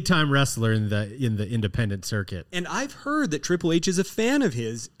big-time wrestler in the independent circuit. And I've heard that Triple H is a fan of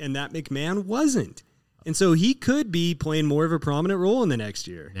his and that McMahon wasn't. And so he could be playing more of a prominent role in the next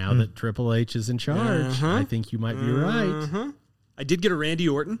year. Now that Triple H is in charge, I think you might be right. I did get a Randy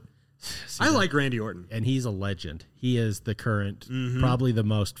Orton. I like Randy Orton. And he's a legend. He is the current, probably the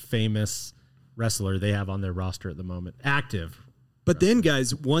most famous wrestler they have on their roster at the moment. Active. But then,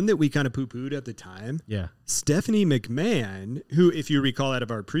 guys, one that we kind of poo-pooed at the time, Yeah. Stephanie McMahon, who, if you recall out of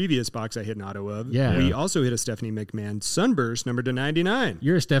our previous box I hit an auto of, Yeah. we also hit a Stephanie McMahon Sunburst number to 99.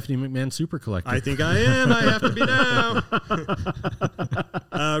 You're a Stephanie McMahon super collector. I think I am. I have to be now.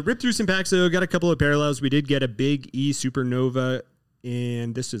 Ripped through some packs, though. Got a couple of parallels. We did get a Big E Supernova,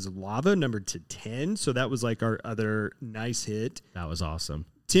 and this is Lava number to 10. So that was like our other nice hit. That was awesome.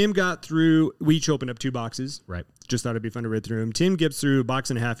 Tim got through. We each opened up 2 boxes. Right. Just thought it'd be fun to rip through them. Tim gets through a box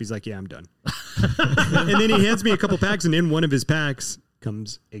and a half. He's like, yeah, I'm done. And then he hands me a couple packs, and in one of his packs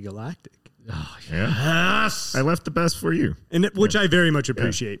comes a Galactic. Yes. I left the best for you. And which I very much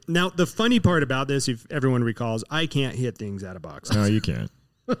appreciate. Now, the funny part about this, if everyone recalls, I can't hit things out of boxes. No, you can't.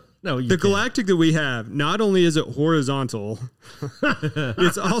 No, you The can't. Galactic that we have, not only is it horizontal,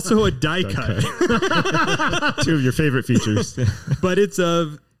 it's also a die cut, 2 of your favorite features. but it's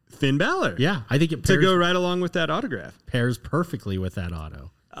of Finn Balor. Yeah, I think it To pairs, go right along with that autograph. pairs perfectly with that auto.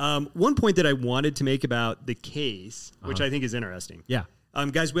 One point that I wanted to make about the case, which I think is interesting. Yeah.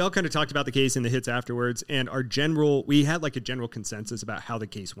 Guys, we all kind of talked about the case and the hits afterwards, and we had like a general consensus about how the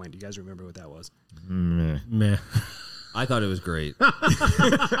case went. Do you guys remember what that was? Meh. I thought it was great.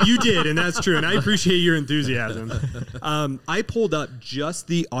 You did, and that's true, and I appreciate your enthusiasm. I pulled up just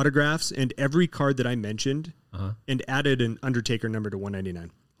the autographs and every card that I mentioned and added an Undertaker number to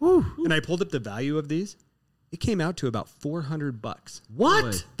 199. And I pulled up the value of these. It came out to about $400.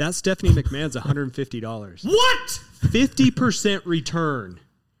 What? That Stephanie McMahon's $150. What? 50% return.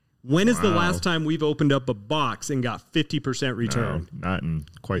 When is the Wow. last time we've opened up a box and got 50% return? No, not in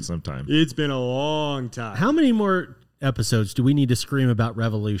quite some time. It's been a long time. How many more episodes do we need to scream about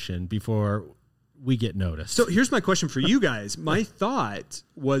Revolution before we get noticed? So here's my question for you guys. My thought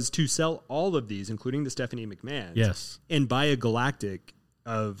was to sell all of these, including the Stephanie McMahon. Yes. And buy a Galactic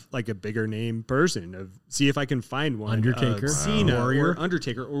of like a bigger name person, of see if I can find one. Undertaker? of Cena, Warrior? or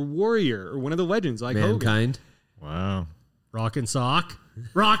Undertaker, or Warrior, or one of the legends like Hogan. Mankind. Wow. Rock and Sock?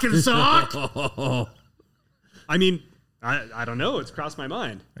 Rock and Sock? I mean, I don't know. It's crossed my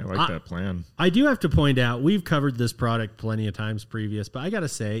mind. I like that plan. I do have to point out, we've covered this product plenty of times previous, but I got to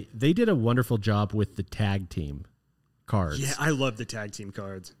say, they did a wonderful job with the tag team cards. Yeah, I love the tag team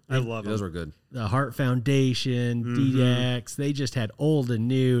cards. I love Those them. were good. The Hart Foundation, DX, they just had old and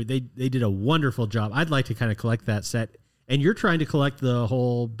new. They did a wonderful job. I'd like to kind of collect that set. And you're trying to collect the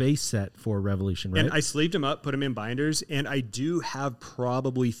whole base set for Revolution, right? And I sleeved them up, put them in binders, and I do have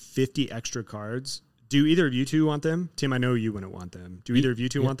probably 50 extra cards. Do either of you two want them? Tim, I know you wouldn't want them. Do either of you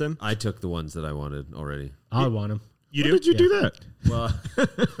two want them? I took the ones that I wanted already. I want them. You How do? did you do that? Well,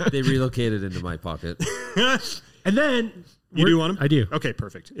 they relocated into my pocket. And then You do want them? I do. Okay,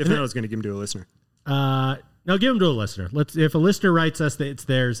 perfect. If not, I was going to give them to a listener. No, give them to a listener. If a listener writes us, it's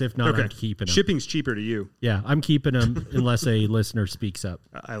theirs. If not, I'm keeping them. Shipping's cheaper to you. Yeah, I'm keeping them unless a listener speaks up.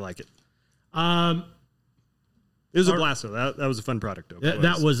 I like it. Um, It was a blast, though. That was a fun product, though.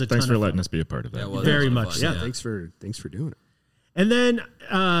 that was a Thanks ton for of letting fun. us be a part of that. That was Very a lot of much fun, so. Yeah, thanks for doing it. And then,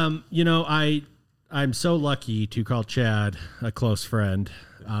 I'm so lucky to call Chad a close friend.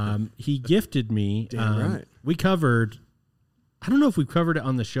 He gifted me. Damn right. We covered, I don't know if we covered it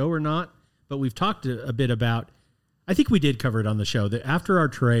on the show or not, but we've talked a bit about, I think we did cover it on the show, that after our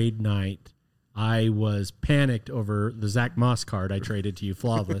trade night, I was panicked over the Zach Moss card I traded to you,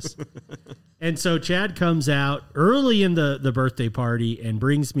 Flawless. And so Chad comes out early in the birthday party and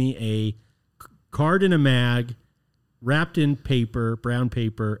brings me a card in a mag wrapped in paper, brown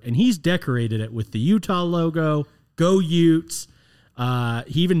paper, and he's decorated it with the Utah logo, Go Utes.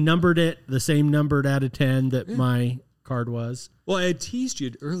 He even numbered it the same numbered out of 10 that my card was. Well, I had teased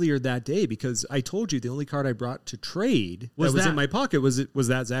you earlier that day because I told you the only card I brought to trade Was that was that- in my pocket was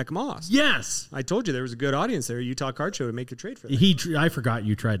that Zach Moss. Yes. I told you there was a good audience there, Utah Card Show, to make a trade for that. I forgot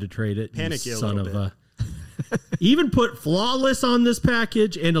you tried to trade it. Panic you a son little of a. Even put Flawless on this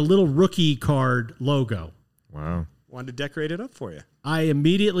package and a little rookie card logo. Wow. Wanted to decorate it up for you. I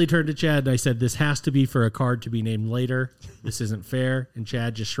immediately turned to Chad and I said, "This has to be for a card to be named later. This isn't fair." And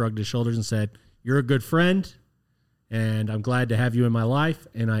Chad just shrugged his shoulders and said, "You're a good friend, and I'm glad to have you in my life."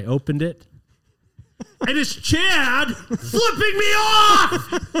 And I opened it. And it's Chad flipping me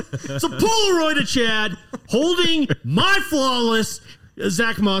off. It's a Polaroid of Chad holding my Flawless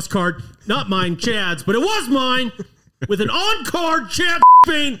Zach Moss card. Not mine, Chad's, but it was mine. With an on-card Chad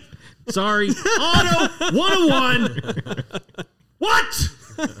paint. Sorry. Auto 101. What?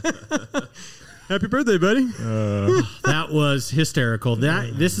 Happy birthday, buddy. That was hysterical.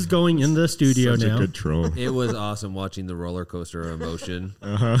 This is going in the studio Such now. a good troll. It was awesome watching the roller coaster of emotion.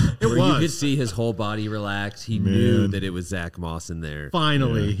 It Where you could was. see his whole body relax. He knew Man. that it was Zach Moss in there.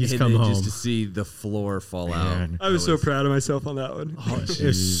 Finally, he's And come then home. just to see the floor fall out. Man. I was so proud of myself on that one. It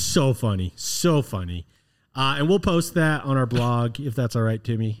was so funny. So funny. And we'll post that on our blog, if that's all right,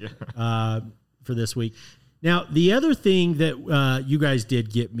 Timmy, for this week. Now, the other thing that you guys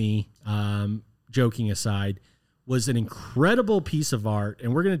did get me, joking aside, was an incredible piece of art.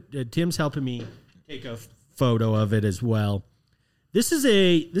 And we're going to, Tim's helping me take a photo of it as well. This is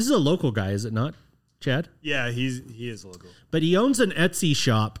a local guy, is it not, Chad? Yeah, he is local. But he owns an Etsy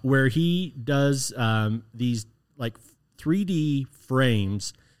shop where he does these like 3D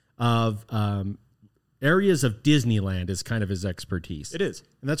frames of areas of Disneyland is kind of his expertise. It is.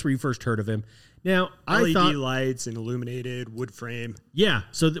 And that's where you first heard of him. Now, I LED thought, lights and illuminated wood frame. yeah,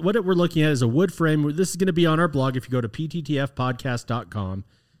 so what we're looking at is a wood frame. This is going to be on our blog. If you go to pttfpodcast.com,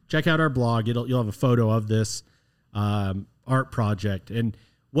 check out our blog. You'll have a photo of this art project. And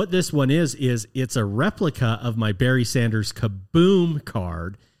what this one is it's a replica of my Barry Sanders Kaboom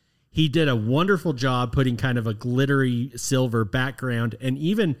card. He did a wonderful job putting kind of a glittery silver background, and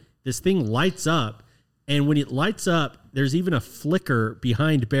even this thing lights up. And when it lights up, there's even a flicker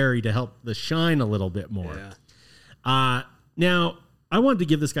behind Barry to help the shine a little bit more. Yeah. Now, I wanted to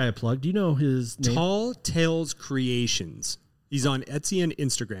give this guy a plug. Do you know his name? Tall Tales Creations. He's on Etsy and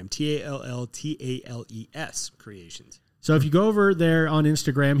Instagram. TALLTALES Creations. So if you go over there on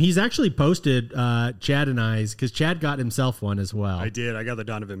Instagram, he's actually posted Chad and I's, because Chad got himself one as well. I did. I got the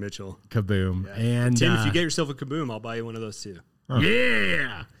Donovan Mitchell Kaboom. Yeah. And Tim, if you get yourself a Kaboom, I'll buy you one of those too.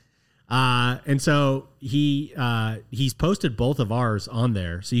 Yeah. And so he's posted both of ours on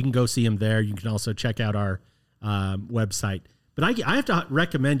there, so you can go see him there. You can also check out our website. But I have to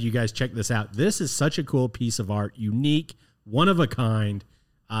recommend you guys check this out. This is such a cool piece of art, unique, one of a kind.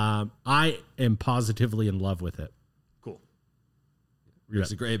 I am positively in love with it. Cool.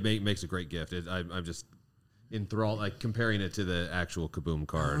 Makes a great gift. I'm just enthralled, like comparing it to the actual Kaboom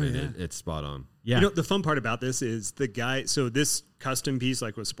card, and it's spot on. Yeah. You know, the fun part about this is the guy, so this custom piece,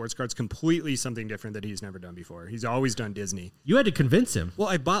 like with sports cards, completely something different that he's never done before. He's always done Disney. You had to convince him. Well,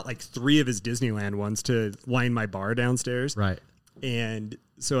 I bought like 3 of his Disneyland ones to line my bar downstairs. Right. And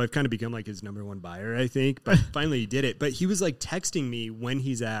so I've kind of become like his number one buyer, I think. But finally he did it. But he was like texting me when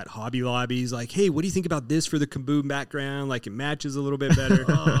he's at Hobby Lobby. He's like, hey, what do you think about this for the Kaboom background? Like it matches a little bit better.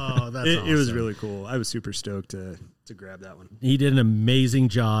 Oh, that's awesome. It was really cool. I was super stoked to grab that one. He did an amazing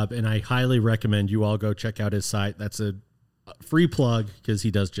job, and I highly recommend you all go check out his site. That's a free plug because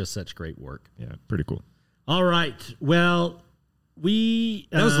he does just such great work. Yeah, pretty cool. All right. Well, that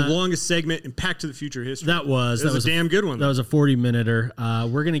was the longest segment in Pack to the Future history. That was a damn good one. That was a 40-minuter.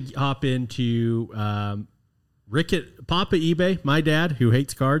 We're going to hop into Papa eBay, my dad, who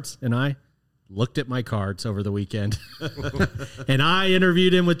hates cards, and I looked at my cards over the weekend. And I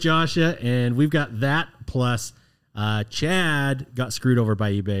interviewed him with Joshua, and we've got that plus Chad got screwed over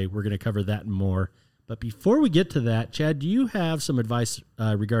by eBay. We're going to cover that and more. But before we get to that, Chad, do you have some advice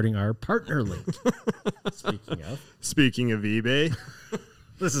regarding our partner link? Speaking of eBay.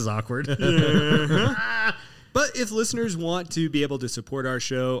 This is awkward. But if listeners want to be able to support our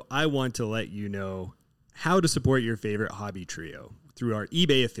show, I want to let you know how to support your favorite hobby trio through our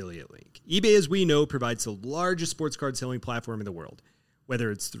eBay affiliate link. eBay, as we know, provides the largest sports card selling platform in the world.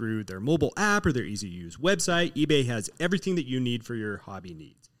 Whether it's through their mobile app or their easy-to-use website, eBay has everything that you need for your hobby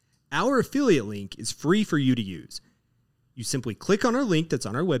needs. Our affiliate link is free for you to use. You simply click on our link that's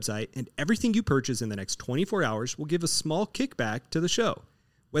on our website, and everything you purchase in the next 24 hours will give a small kickback to the show.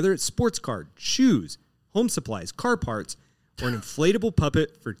 Whether it's sports card, shoes, home supplies, car parts, or an inflatable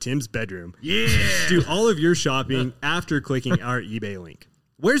puppet for Tim's bedroom. Yeah! Do all of your shopping after clicking our eBay link.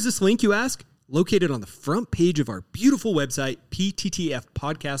 Where's this link, you ask? Located on the front page of our beautiful website,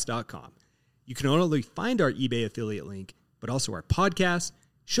 pttfpodcast.com. You can not only find our eBay affiliate link, but also our podcast,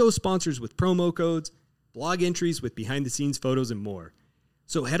 show sponsors with promo codes, blog entries with behind-the-scenes photos, and more.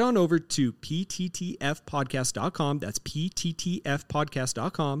 So head on over to pttfpodcast.com. That's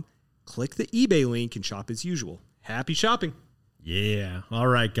pttfpodcast.com. Click the eBay link and shop as usual. Happy shopping. Yeah. All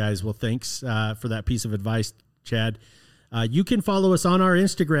right, guys. Well, thanks for that piece of advice, Chad. You can follow us on our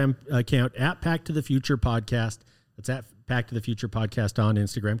Instagram account at Pack to the Future Podcast. That's at Pack to the Future Podcast on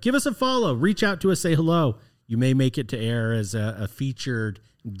Instagram. Give us a follow. Reach out to us. Say hello. You may make it to air as a featured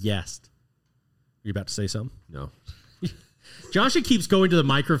guest. Are you about to say something? No. Joshua keeps going to the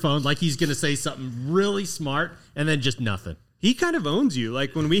microphone like he's going to say something really smart and then just nothing. He kind of owns you.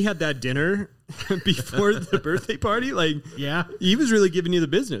 Like when we had that dinner before the birthday party, like yeah, he was really giving you the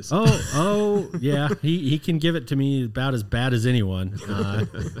business. Oh, yeah. He can give it to me about as bad as anyone.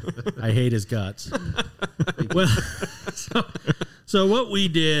 I hate his guts. Well, so what we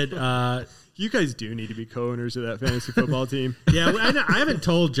did. You guys do need to be co-owners of that fantasy football team. Yeah, I haven't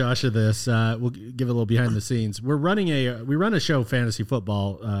told Joshua this. We'll give it a little behind the scenes. We run a show, fantasy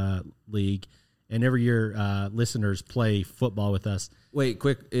football league, and every year listeners play football with us. Wait,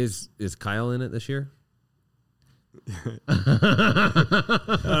 quick, is Kyle in it this year? I'm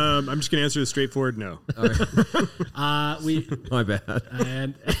just gonna answer a straightforward no. Okay. My bad.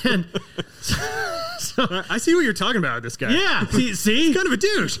 And so, I see what you're talking about. This guy, yeah. See, he's kind of a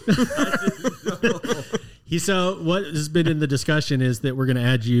douche. So what has been in the discussion is that we're going to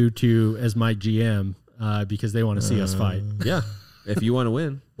add you to as my GM because they want to see us fight. Yeah, if you want to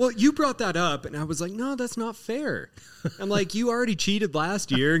win. Well, you brought that up, and I was like, no, that's not fair. I'm like, you already cheated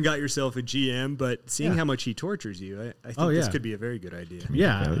last year and got yourself a GM, but seeing how much he tortures you, I think this could be a very good idea.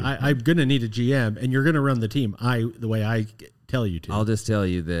 Yeah, I'm going to need a GM, and you're going to run the team the way I tell you to. I'll just tell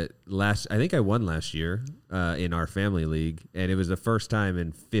you that I think I won last year in our family league, and it was the first time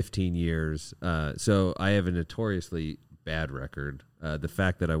in 15 years. So I have a notoriously bad record. The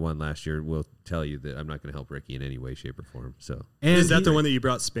fact that I won last year will tell you that I'm not going to help Ricky in any way, shape, or form. So, and is that the one that you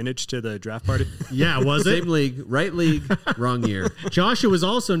brought spinach to the draft party? Yeah, was it? Same league, right league, wrong year. Joshua was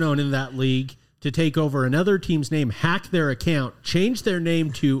also known in that league to take over another team's name, hack their account, change their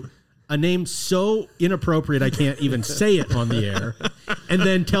name to a name so inappropriate I can't even say it on the air, and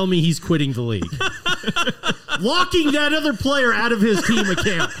then tell me he's quitting the league. locking that other player out of his team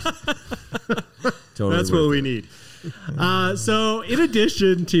account. Totally That's worth what it. we need. So in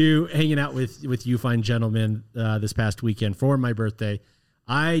addition to hanging out with you fine gentlemen this past weekend for my birthday,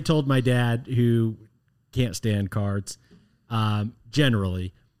 I told my dad, who can't stand cards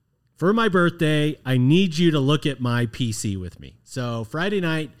generally, for my birthday, I need you to look at my PC with me. So Friday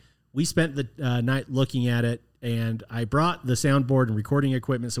night, we spent the night looking at it, and I brought the soundboard and recording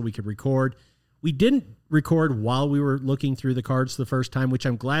equipment so we could record. We didn't record while we were looking through the cards the first time, which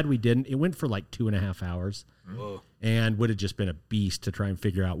I'm glad we didn't. It went for like 2.5 hours. Whoa. And would have just been a beast to try and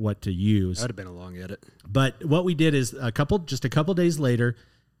figure out what to use. That would have been a long edit. But what we did is a couple days later,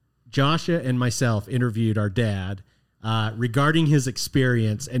 Joshua and myself interviewed our dad regarding his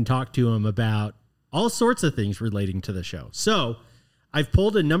experience and talked to him about all sorts of things relating to the show. So I've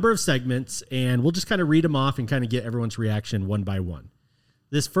pulled a number of segments, and we'll just kind of read them off and kind of get everyone's reaction one by one.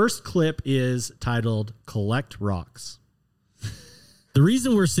 This first clip is titled Collect Rocks. The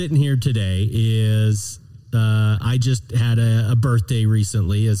reason we're sitting here today is I just had a birthday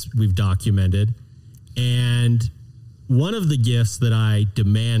recently, as we've documented. And one of the gifts that I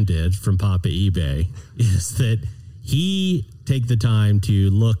demanded from Papa eBay is that he take the time to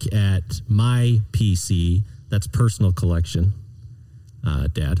look at my PC. That's personal collection,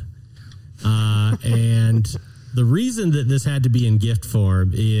 Dad. And the reason that this had to be in gift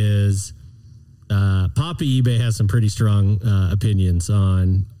form is Papa eBay has some pretty strong opinions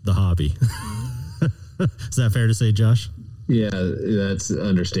on the hobby. Is that fair to say, Josh? Yeah, that's an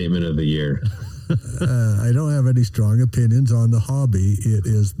understatement of the year. I don't have any strong opinions on the hobby. It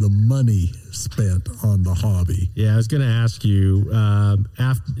is the money spent on the hobby. Yeah, I was going to ask you.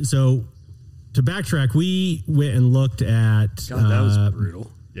 So to backtrack, we went and looked at God, that was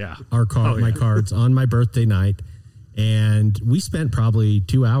brutal. Yeah. my cards on my birthday night, and we spent probably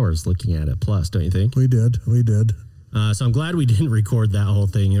 2 hours looking at it plus, don't you think? We did. So I'm glad we didn't record that whole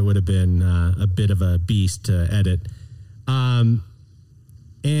thing. It would have been a bit of a beast to edit. And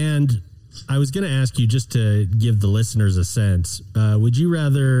I was going to ask you, just to give the listeners a sense, would you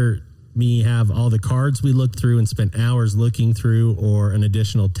rather me have all the cards we looked through and spent hours looking through, or an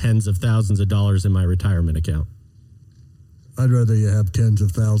additional tens of thousands of dollars in my retirement account? I'd rather you have tens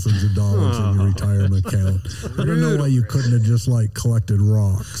of thousands of dollars in your retirement account. I don't know why you couldn't have just collected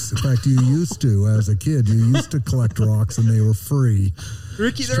rocks. In fact, you used to, as a kid, to collect rocks, and they were free.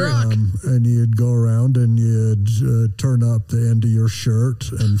 Ricky the Rock. And you'd go around and you'd turn up the end of your shirt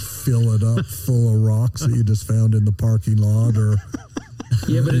and fill it up full of rocks that you just found in the parking lot. Or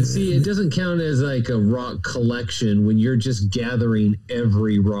Yeah, but it doesn't count as like a rock collection when you're just gathering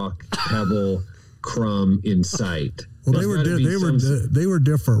every rock, pebble, crumb in sight. Well, they were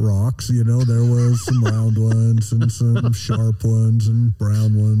different rocks. There was some round ones and some sharp ones and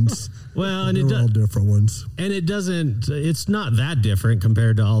brown ones. Well, and they were all different ones. And it's not that different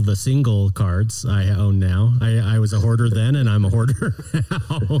compared to all the single cards I own now. I was a hoarder then, and I'm a hoarder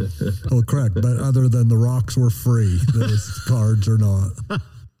now. Oh, correct. But other than the rocks were free, those cards are not.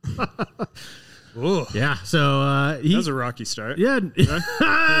 Ooh. Yeah. So That was a rocky start. Yeah.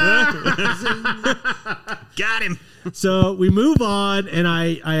 Got him. So we move on, and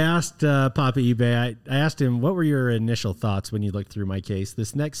I asked Papa eBay, I asked him, what were your initial thoughts when you looked through my case?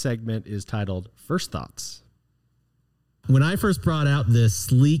 This next segment is titled First Thoughts. When I first brought out this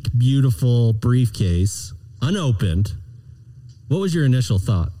sleek, beautiful briefcase, unopened, what was your initial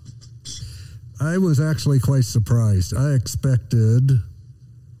thought? I was actually quite surprised. I expected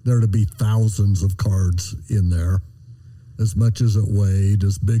there to be thousands of cards in there, as much as it weighed,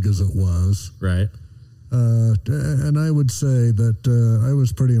 as big as it was. Right. And I would say that I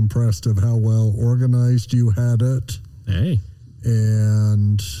was pretty impressed of how well organized you had it. Hey.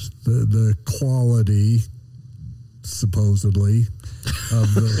 And the quality, supposedly,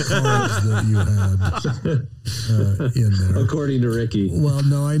 of the cards that you had in there. According to Ricky. Well,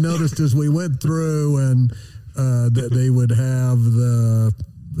 no, I noticed as we went through and that they would have the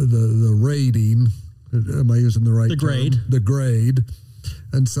rating. Am I using the right term? Grade. The grade.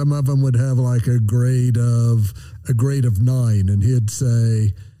 And some of them would have like a grade of 9, and he'd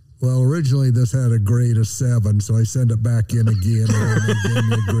say, well, originally this had a grade of 7, so I send it back in again, and they gave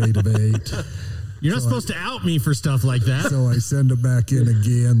me a grade of 8. You're not supposed to out me for stuff like that. So I send it back in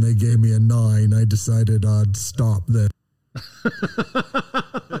again. They gave me a 9. I decided I'd stop there.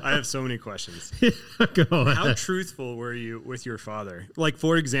 I have so many questions. Go ahead. How truthful were you with your father? Like,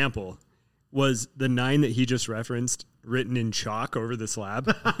 for example, was the 9 that he just referenced written in chalk over the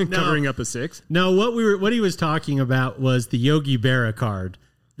slab, covering up a 6? No, what he was talking about was the Yogi Berra card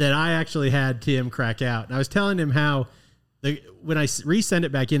that I actually had Tim crack out. And I was telling him how when I resend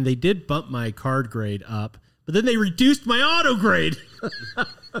it back in, they did bump my card grade up, but But then they reduced my auto grade.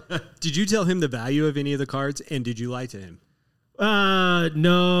 Did you tell him the value of any of the cards, and did you lie to him?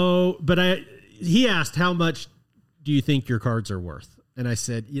 No, but he asked, how much do you think your cards are worth? And I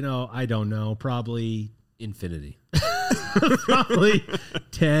said, I don't know, probably Infinity. probably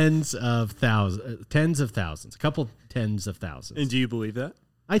tens of thousands, a couple tens of thousands. And do you believe that?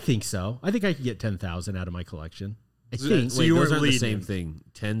 I think so. I think I could get 10,000 out of my collection. I think. So you weren't the same thing.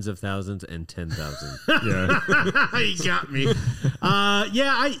 Tens of thousands and 10,000. Yeah, he got me.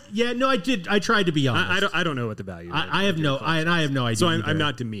 I did. I tried to be honest. I don't know what the value. I have no idea. So I'm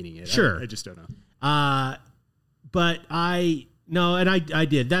not demeaning it. Sure, I just don't know. But I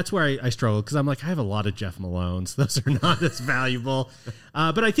did. That's where I struggled because I'm like, I have a lot of Jeff Malones. Those are not as valuable.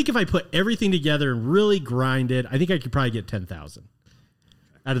 But I think if I put everything together and really grind it, I think I could probably get 10,000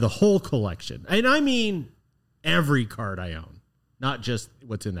 out of the whole collection. And I mean every card I own, not just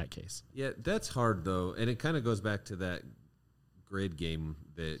what's in that case. Yeah, that's hard though, and it kind of goes back to that grid game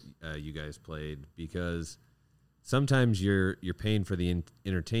that you guys played, because sometimes you're paying for the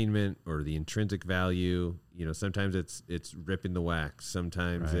entertainment or the intrinsic value. Sometimes it's ripping the wax.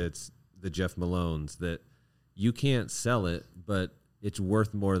 Sometimes it's the Jeff Malones that you can't sell it, but it's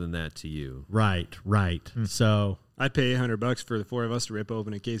worth more than that to you. Right. So I'd pay $100 for the four of us to rip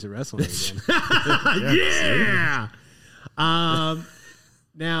open a case of wrestling again. Yeah.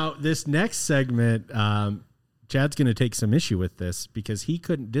 Now this next segment, Chad's going to take some issue with this because he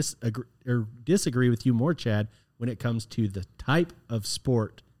couldn't disagree with you more, Chad, when it comes to the type of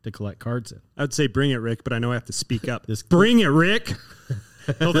sport to collect cards in. I'd say bring it, Rick, but I know I have to speak up. Bring it, Rick.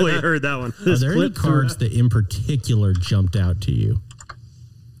 Hopefully you heard that one. Are there any cards that in particular jumped out to you?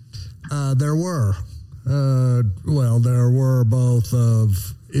 There were. There were both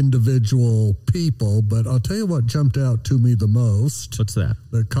of individual people, but I'll tell you what jumped out to me the most. What's that?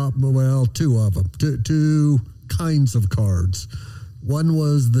 Two of them. Two kinds of cards. One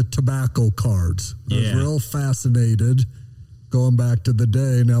was the tobacco cards. I was real fascinated going back to the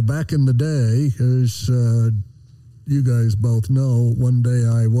day. Now, back in the day, as you guys both know, one day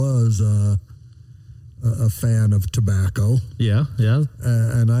I was a fan of tobacco. Yeah.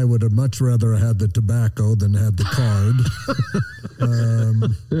 And I would have much rather had the tobacco than had the card.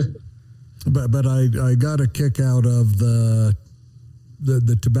 But I got a kick out of the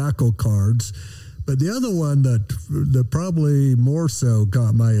tobacco cards. But the other one that probably more so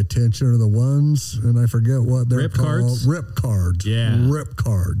got my attention are the ones, and I forget what they're Rip called. Cards? Rip cards. Yeah. Rip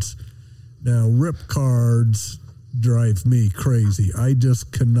cards. Now, rip cards drive me crazy. I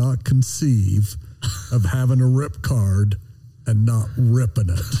just cannot conceive of having a rip card and not ripping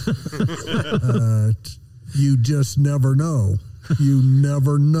it. You just never know. You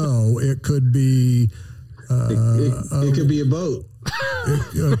never know. It could be... it could be a boat.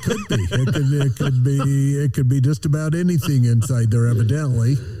 It could be. It could be just about anything inside there,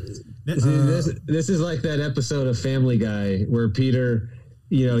 evidently. This is like that episode of Family Guy where Peter,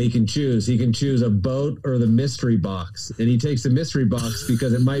 he can choose. He can choose a boat or the mystery box, and he takes the mystery box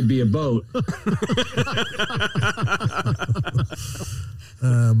because it might be a boat.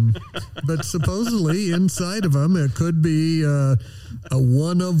 But supposedly inside of them, it could be a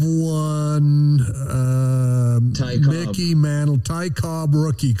one-of-one Mickey Mantle Ty Cobb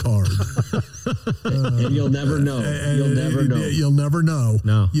rookie card. And you'll never know. You'll never know.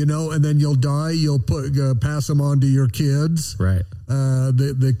 No. And then you'll die. You'll pass them on to your kids. Right.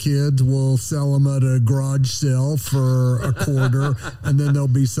 The kids will sell them at a garage sale for $0.25, and then there'll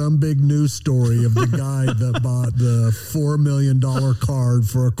be some big news story of the guy that bought the $4 million card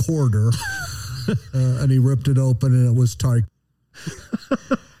for $0.25, and he ripped it open and it was Ty.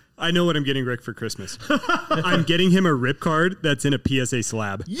 I know what I'm getting Rick for Christmas. I'm getting him a rip card that's in a PSA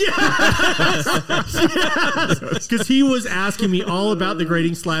slab. Yes! Because he was asking me all about the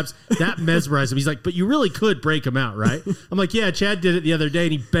grading slabs. That mesmerized him. He's like, but you really could break them out, right? I'm like, yeah, Chad did it the other day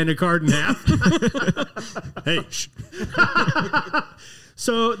and he bent a card in half. Hey, shh.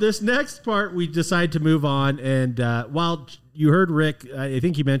 So this next part, we decide to move on. And while you heard Rick, I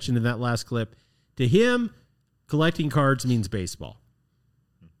think he mentioned in that last clip, to him, collecting cards means baseball.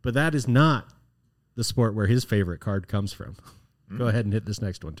 But that is not the sport where his favorite card comes from. Go ahead and hit this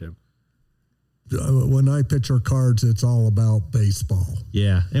next one, Tim. When I picture cards, it's all about baseball.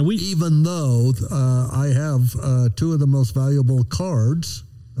 Yeah. And even though I have two of the most valuable cards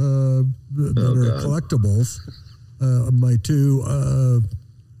that are collectibles, my two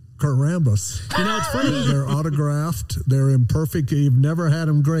Kurt Rambis. It's funny. They're autographed. They're imperfect. You've never had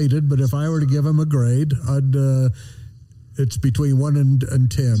them graded, but if I were to give them a grade, it's between 1 and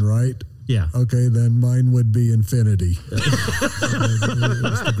 10, right? Yeah. Okay, then mine would be infinity. That's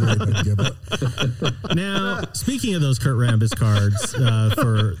the grade I'd give it. Now, speaking of those Kurt Rambis cards,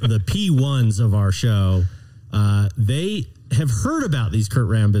 for the P1s of our show, they have heard about these Kurt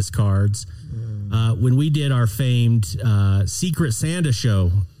Rambis cards when we did our famed Secret Santa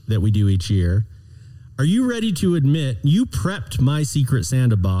show that we do each year. Are you ready to admit you prepped my Secret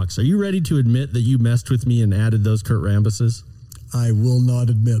Santa box? Are you ready to admit that you messed with me and added those Kurt Rambises? I will not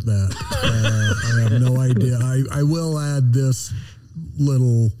admit that. I have no idea. I will add this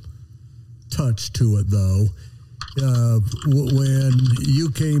little touch to it, though. When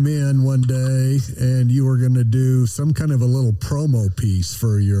you came in one day and you were going to do some kind of a little promo piece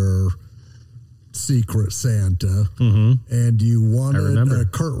for your Secret Santa, and you wanted a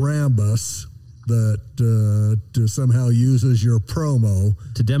Kurt Rambis that to somehow use as your promo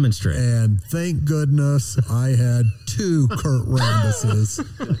to demonstrate. And thank goodness I had 2 Kurt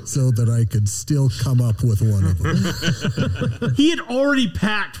Rambises so that I could still come up with one of them. He had already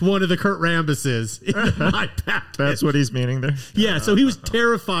packed one of the Kurt Rambises in my packet. That's what he's meaning there? Yeah, so he was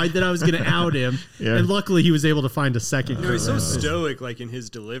terrified that I was going to out him, and luckily he was able to find a second Kurt He's so Rambis. stoic, like in his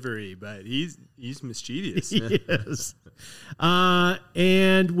delivery, but he's mischievous. Yes.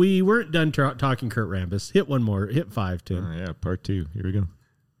 And we weren't done talking Kurt Rambis. Hit one more. Hit 5, Tim. Yeah, part 2. Here we go.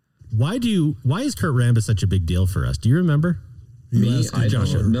 Why is Kurt Rambis such a big deal for us? Do you remember? Me, I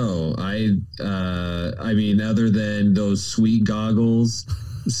don't know. I mean, other than those sweet goggles,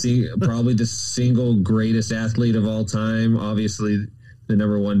 probably the single greatest athlete of all time. Obviously, the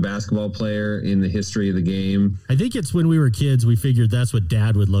number 1 basketball player in the history of the game. I think it's when we were kids, we figured that's what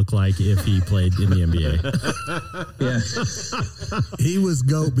Dad would look like if he played in the NBA. Yeah. He was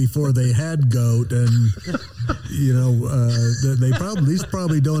GOAT before they had GOAT, and these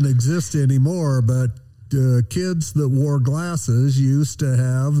probably don't exist anymore, but kids that wore glasses used to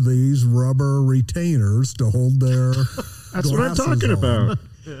have these rubber retainers to hold their That's what I'm talking about.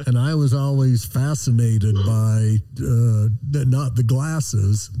 And I was always fascinated by not the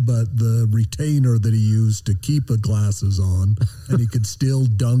glasses, but the retainer that he used to keep the glasses on. And he could still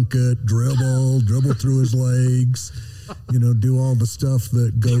dunk it, dribble through his legs, do all the stuff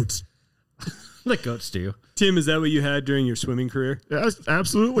that goats Like goats do. Tim, is that what you had during your swimming career? Yes,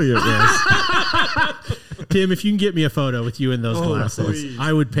 absolutely it was. Tim, if you can get me a photo with you in those glasses, please.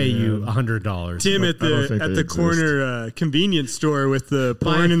 I would pay you $100. Tim at the corner convenience store with the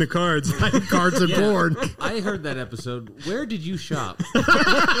porn in the cards. Cards and porn. I heard that episode. Where did you shop? No,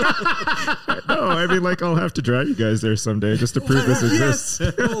 I mean, I'll have to drive you guys there someday just to prove this exists.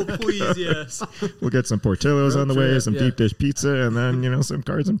 Yes. Oh, please, yes. We'll get some Portillo's on the way, some deep dish pizza, and then, some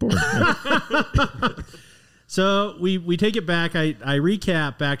cards and porn. So we take it back. I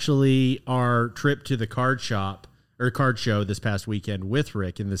recap actually our trip to the card shop or card show this past weekend with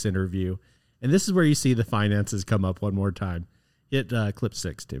Rick in this interview. And this is where you see the finances come up one more time. Hit clip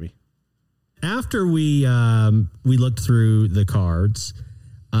 6, Timmy. After we looked through the cards,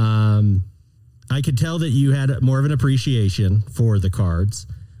 I could tell that you had more of an appreciation for the cards.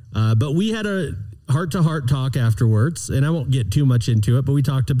 But we had a heart-to-heart talk afterwards, and I won't get too much into it, but we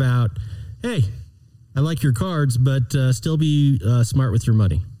talked about, hey, I like your cards, but still be smart with your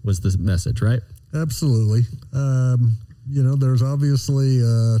money was the message, right? Absolutely. There's obviously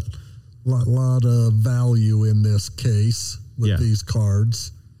a lot of value in this case with these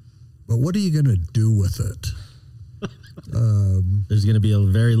cards, but what are you going to do with it? There's going to be a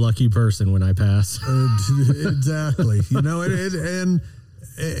very lucky person when I pass. Exactly.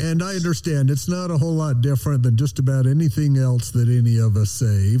 And I understand it's not a whole lot different than just about anything else that any of us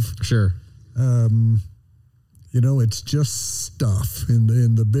save. Sure. It's just stuff in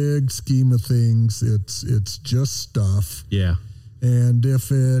the big scheme of things. It's just stuff. Yeah. And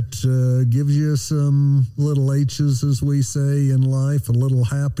if it gives you some little H's, as we say in life, a little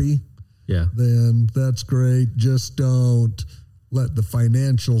happy, then that's great. Just don't let the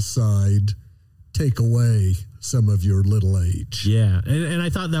financial side take away some of your little H. Yeah. And I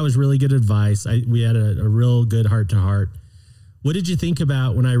thought that was really good advice. We had a real good heart-to-heart. What did you think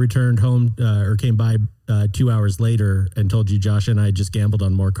about when I returned home or came by 2 hours later and told you Josh and I just gambled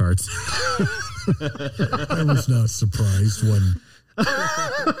on more cards? I was not surprised when...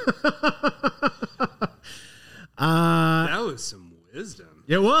 that was some wisdom.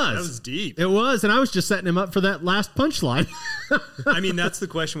 It was. That was deep. It was, and I was just setting him up for that last punchline. I mean, that's the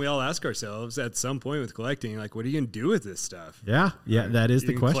question we all ask ourselves at some point with collecting. Like, what are you going to do with this stuff? Yeah, that is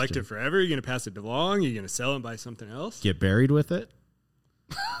the question. Collect it forever? Are you going to pass it along? Are you going to sell it and buy something else? Get buried with it?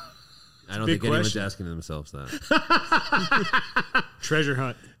 I don't think anyone's asking themselves that. Treasure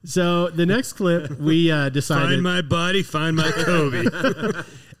hunt. So the next clip, we decided... Find my body, find my Kobe.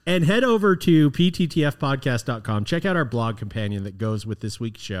 And head over to pttfpodcast.com. Check out our blog companion that goes with this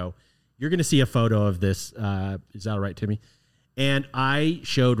week's show. You're going to see a photo of this. Is that all right, Timmy? And I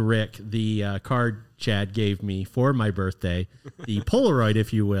showed Rick the card Chad gave me for my birthday, the Polaroid,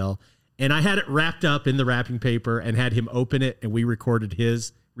 if you will. And I had it wrapped up in the wrapping paper and had him open it, and we recorded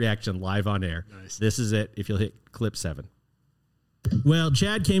his reaction live on air. Nice. This is it, if you'll hit clip 7. Well,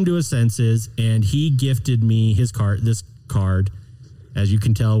 Chad came to his senses, and he gifted me this card. As you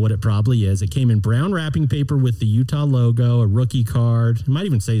can tell what it probably is. It came in brown wrapping paper with the Utah logo, a rookie card. It might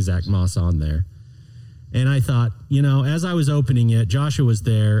even say Zach Moss on there. And I thought, as I was opening it, Joshua was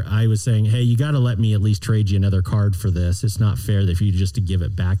there. I was saying, hey, you got to let me at least trade you another card for this. It's not fair for you just to give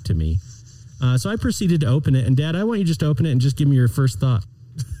it back to me. So I proceeded to open it. And, Dad, I want you just to open it and just give me your first thought.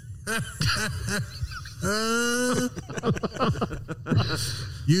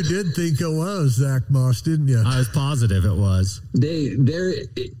 You did think it was Zach Moss, didn't you? I was positive it was. There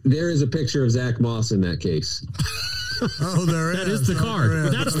is a picture of Zach Moss in that case. Oh, there That is. is the card. There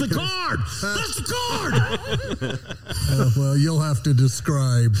is. That's the card. That's the card. Well, you'll have to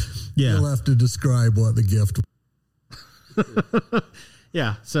describe. Yeah. You'll have to describe what the gift was.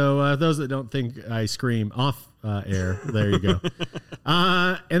 Yeah, so those that don't think I scream off air, there you go.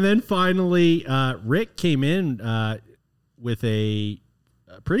 And then finally, Rick came in with a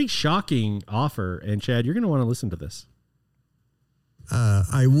pretty shocking offer. And Chad, you're going to want to listen to this.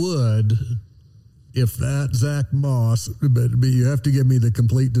 I would, if that Zach Moss, but you have to give me the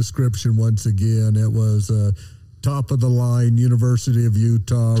complete description once again. It was top of the line, University of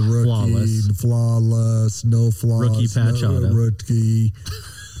Utah, rookie, flawless, no flaws, Rookie patch no auto. rookie.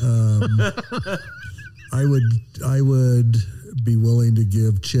 I would be willing to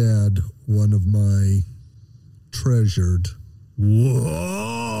give Chad one of my treasured.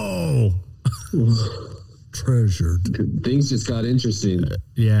 Whoa. Treasured. Things just got interesting.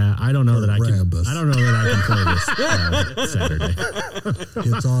 Yeah, I don't know that I can. Rambus. I don't know that I can play this Saturday.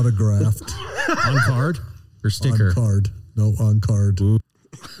 It's autographed. On card or sticker? On card. No, on card.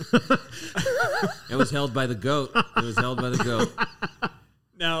 It was held by the goat.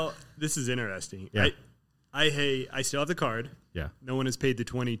 Now, this is interesting. Yeah. I still have the card. Yeah. No one has paid the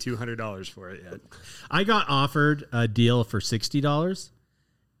 $2,200 for it yet. I got offered a deal for $60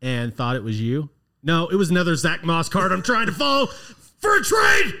 and thought it was you. No, it was another Zach Moss card I'm trying to follow for a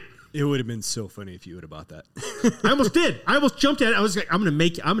trade. It would have been so funny if you would have bought that. I almost did. I almost jumped at it. I was like,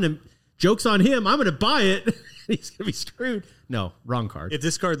 joke's on him. I'm going to buy it. He's going to be screwed. No, wrong card. If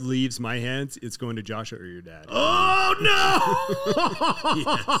this card leaves my hands, it's going to Joshua or your dad. Oh,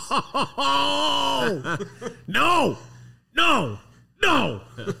 no. No.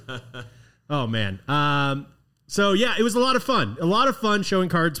 Oh, man. So, yeah, it was a lot of fun. A lot of fun showing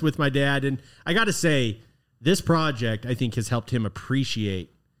cards with my dad. And I got to say, this project, I think, has helped him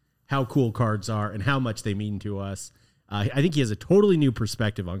appreciate how cool cards are and how much they mean to us. I think he has a totally new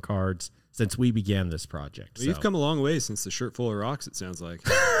perspective on cards since we began this project. Well, you've come a long way since the shirt full of rocks, it sounds like.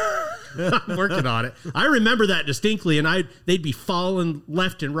 I'm working on it. I remember that distinctly, and they'd be falling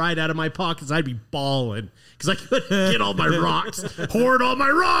left and right out of my pockets. I'd be bawling because I couldn't get all my rocks, hoard all my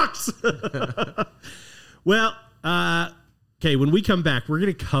rocks. Well, okay, when we come back, we're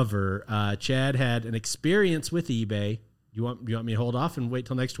going to cover Chad had an experience with eBay. You want me to hold off and wait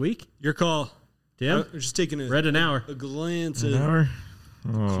till next week? Your call. Tim? I'm just taking We're at an hour. a glance An at hour?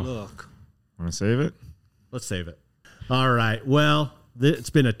 Oh, look. want to save it? Let's save it. All right. Well, it's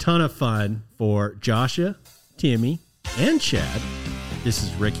been a ton of fun for Joshua, Timmy, and Chad. This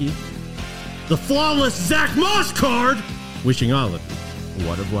is Ricky, the flawless Zach Moss card, wishing all of you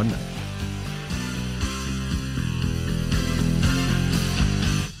one of one night.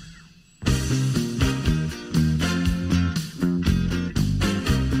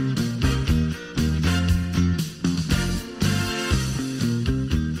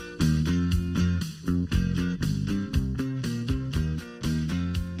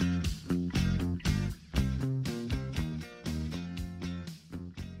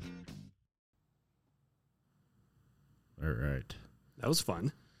 All right. That was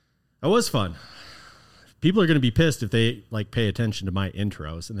fun. That was fun. People are going to be pissed if they pay attention to my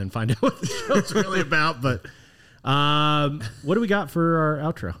intros and then find out what the show's really about. But what do we got for our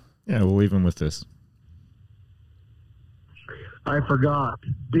outro? Yeah, we'll leave them with this. I forgot.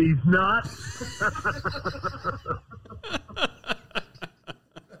 These nuts.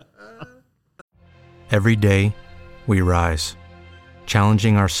 Every day, we rise,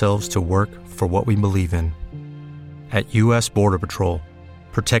 challenging ourselves to work for what we believe in. At U.S. Border Patrol,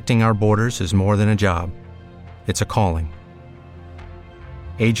 protecting our borders is more than a job. It's a calling.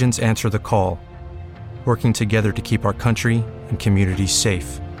 Agents answer the call, working together to keep our country and communities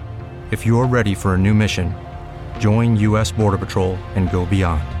safe. If you're ready for a new mission, join U.S. Border Patrol and go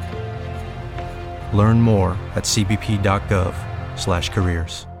beyond. Learn more at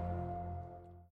cbp.gov/careers.